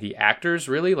knew any of the actors,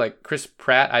 really. Like Chris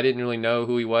Pratt, I didn't really know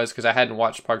who he was because I hadn't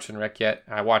watched Parks and Rec yet.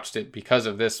 I watched it because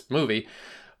of this movie.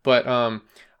 But I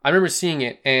remember seeing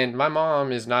it, and my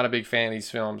mom is not a big fan of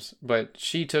these films, but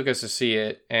she took us to see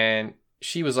it, and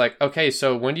she was like, okay,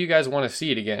 so when do you guys want to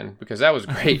see it again? Because that was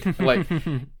great. Like,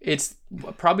 it's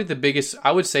probably the biggest,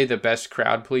 I would say the best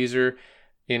crowd pleaser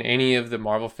in any of the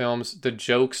Marvel films. The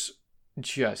jokes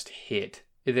just hit.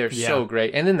 They're so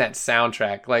great. And then that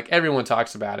soundtrack, like, everyone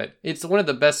talks about it. It's one of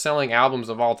the best-selling albums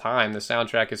of all time. The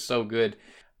soundtrack is so good.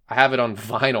 I have it on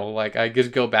vinyl. Like, I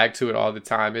just go back to it all the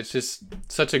time. It's just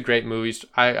such a great movie.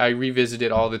 I revisit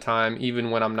it all the time, even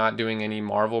when I'm not doing any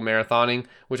Marvel marathoning,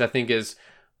 which I think is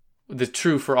the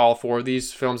true for all 4 of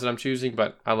these films that I'm choosing.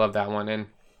 But I love that one. And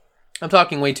I'm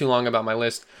talking way too long about my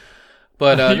list.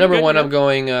 But number 1, I'm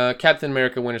going Captain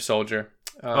America Winter Soldier.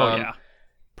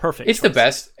 Perfect. It's choice. The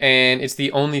best, and it's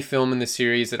the only film in the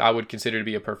series that I would consider to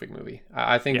be a perfect movie.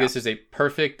 I think this is a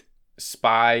perfect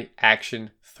spy action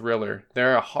thriller.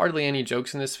 There are hardly any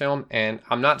jokes in this film, and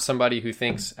I'm not somebody who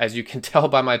thinks, as you can tell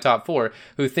by my top 4,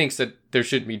 who thinks that there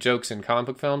shouldn't be jokes in comic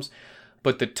book films,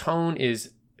 but the tone is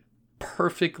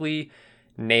perfectly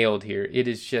nailed here. It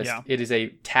is just, it is a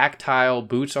tactile,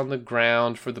 boots on the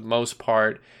ground for the most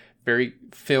part, very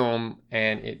film,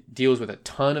 and it deals with a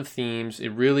ton of themes. It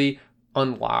really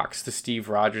unlocks the Steve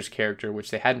Rogers character,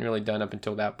 which they hadn't really done up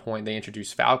until that point. They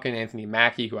introduced Falcon, Anthony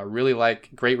Mackie, who I really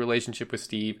like. Great relationship with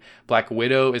Steve. Black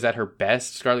Widow is at her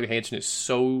best. Scarlett Johansson is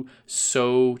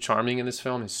so charming in this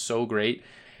film. Is so great.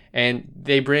 And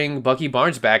they bring Bucky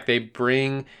Barnes back. They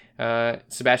bring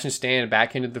Sebastian Stan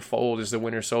back into the fold as the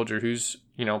Winter Soldier, who's,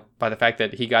 by the fact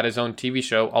that he got his own TV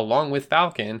show along with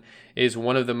Falcon, is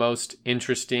one of the most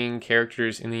interesting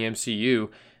characters in the MCU.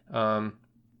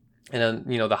 And then,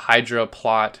 the Hydra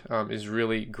plot is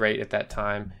really great at that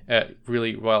time,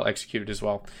 really well executed as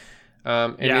well.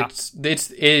 It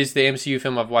is the MCU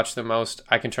film I've watched the most.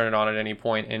 I can turn it on at any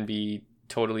point and be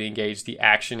totally engaged. The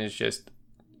action is just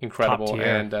incredible,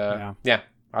 and I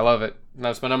love it.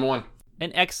 That's my number 1.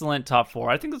 An excellent top 4.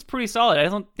 I think that's pretty solid. I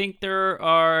don't think there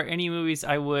are any movies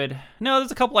I would... No,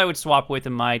 there's a couple I would swap with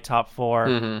in my top 4.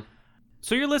 Mm-hmm.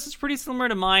 So your list is pretty similar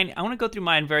to mine. I want to go through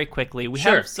mine very quickly. We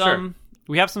have some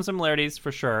similarities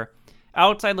for sure.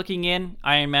 Outside looking in,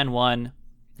 Iron Man 1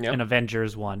 and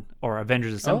Avengers 1, or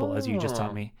Avengers Assemble, as you just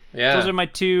taught me. Yeah. Those are my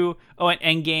 2. Oh, and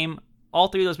Endgame. All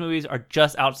 3 of those movies are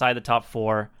just outside the top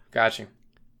 4. Gotcha.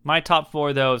 My top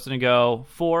 4, though, is going to go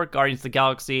 4, Guardians of the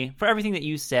Galaxy, for everything that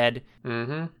you said.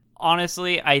 Mm-hmm.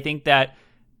 Honestly, I think that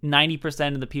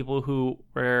 90% of the people who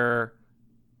were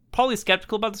probably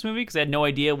skeptical about this movie because they had no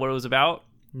idea what it was about,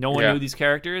 no one knew these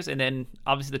characters, and then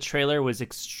obviously the trailer was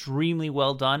extremely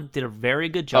well done, did a very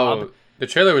good job. Oh, the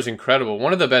trailer was incredible.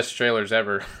 One of the best trailers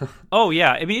ever. Oh,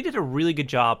 yeah. I mean, it did a really good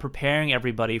job preparing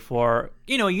everybody for,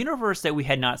 a universe that we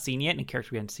had not seen yet and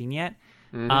characters we hadn't seen yet.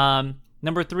 Mm-hmm.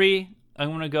 Number 3, I'm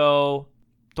going to go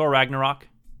Thor Ragnarok,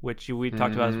 which we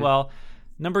talked about as well.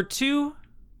 Number 2,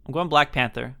 I'm going Black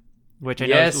Panther, which I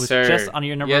know was just on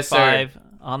your number 5,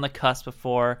 on the cusp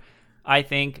before. I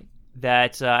think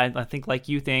that, I think like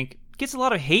you think, gets a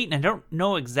lot of hate, and I don't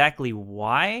know exactly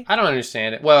why. I don't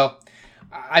understand it. Well,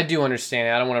 I do understand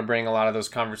it. I don't want to bring a lot of those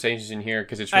conversations in here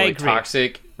because it's really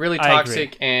toxic. Really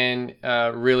toxic and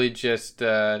really just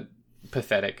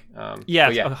pathetic.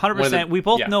 Yes, but 100%. We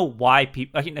both know why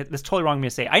people. I think that's totally wrong of me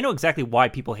to say. I know exactly why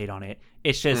people hate on it.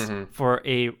 It's just for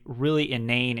a really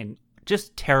inane and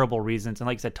just terrible reasons, and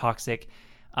like you said, toxic.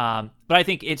 But I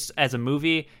think it's, as a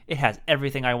movie, it has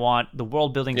everything I want. The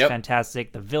world building is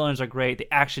fantastic. The villains are great. The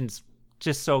action's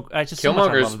just so much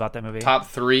I love about that movie. Top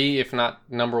 3, if not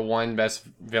number 1, best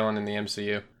villain in the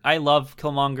MCU. I love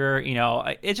Killmonger. You know,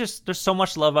 it just, there's so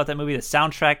much to love about that movie. The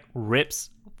soundtrack rips,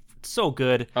 so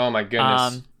good. Oh my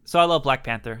goodness. So I love Black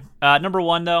Panther. Number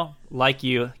 1 though, like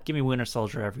you, give me Winter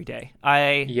Soldier every day.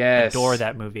 I adore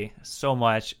that movie so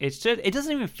much. It's just, it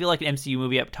doesn't even feel like an MCU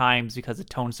movie at times because the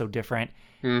tone's so different.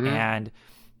 And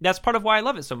that's part of why I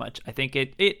love it so much. I think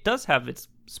it does have its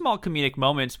small comedic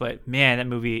moments, but man, that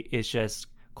movie is just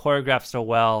choreographed so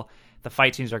well. The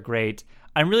fight scenes are great.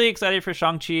 I'm really excited for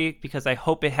Shang-Chi because I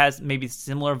hope it has maybe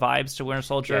similar vibes to Winter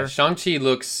Soldier. Yeah, Shang-Chi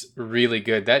looks really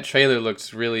good. That trailer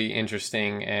looks really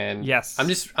interesting, and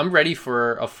I'm ready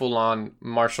for a full-on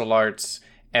martial arts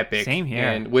epic. Same here.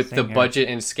 And with the budget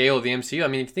and scale of the MCU, I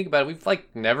mean, if you think about it, we've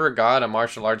like never got a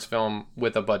martial arts film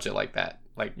with a budget like that.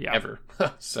 Ever.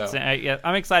 So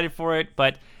I'm excited for it,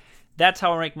 but that's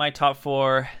how I rank my top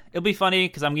 4. It'll be funny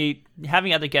because I'm going to be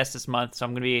having other guests this month, so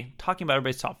I'm going to be talking about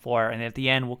everybody's top 4, and at the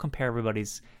end we'll compare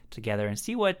everybody's together and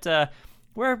see what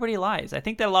where everybody lies. I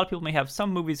think that a lot of people may have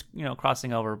some movies, you know,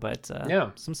 crossing over, but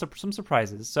some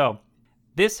surprises. So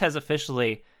this has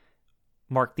officially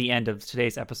marked the end of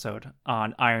today's episode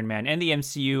on Iron Man and the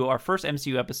MCU, our first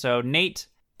MCU episode. Nate,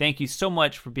 thank you so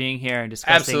much for being here and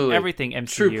discussing everything MCU.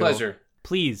 True pleasure.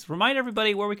 Please remind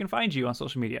everybody where we can find you on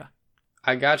social media.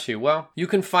 I got you. Well, you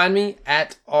can find me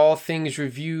at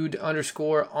allthingsreviewed_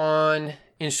 on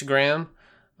Instagram.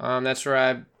 That's where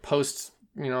I post,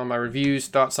 my reviews,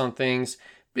 thoughts on things.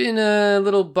 Been a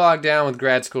little bogged down with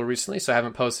grad school recently, so I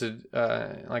haven't posted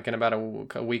in about a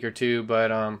week or two. But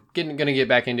gonna get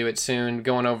back into it soon.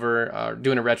 Going over,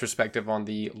 doing a retrospective on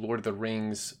the Lord of the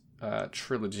Rings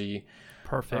trilogy.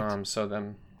 Perfect. So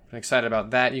I'm excited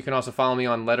about that. You can also follow me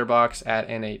on Letterboxd at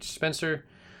NHSpencer.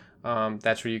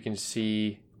 That's where you can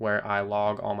see where I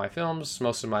log all my films.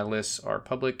 Most of my lists are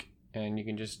public, and you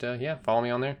can just follow me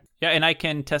on there. Yeah, and I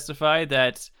can testify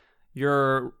that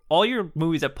all your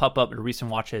movies that pop up in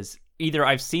recent watches, either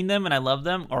I've seen them and I love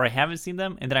them, or I haven't seen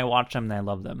them and then I watch them and I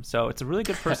love them. So it's a really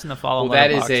good person to follow. Well,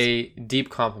 that is a deep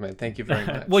compliment. Thank you very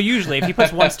much. Well, usually if he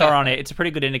puts 1 star on it, it's a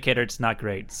pretty good indicator it's not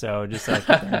great. So just keep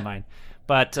that in mind.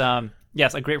 But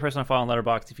yes, a great person to follow on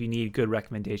Letterboxd if you need good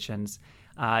recommendations.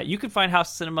 You can find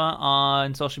House Cinema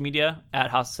on social media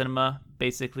at House Cinema,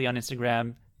 basically on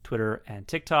Instagram, Twitter, and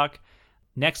TikTok.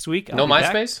 Next week, No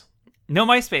MySpace? No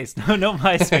MySpace. No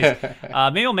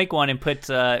MySpace. Maybe I'll make one and put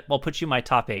you my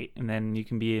top 8, and then you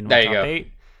can be in my top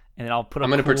 8. And then I'll put. I'm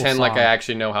going to pretend like I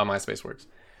actually know how MySpace works.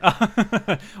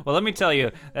 Well, let me tell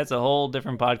you, that's a whole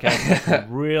different podcast.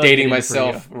 Really dating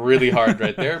myself really hard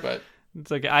right there, but it's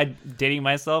like I'm dating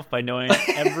myself by knowing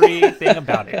everything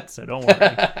about it. So don't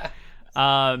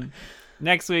worry.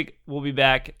 Next week we'll be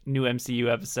back, new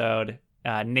MCU episode.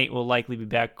 Nate will likely be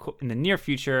back in the near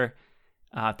future.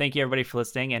 Thank you everybody for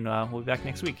listening, and we'll be back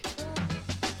next week.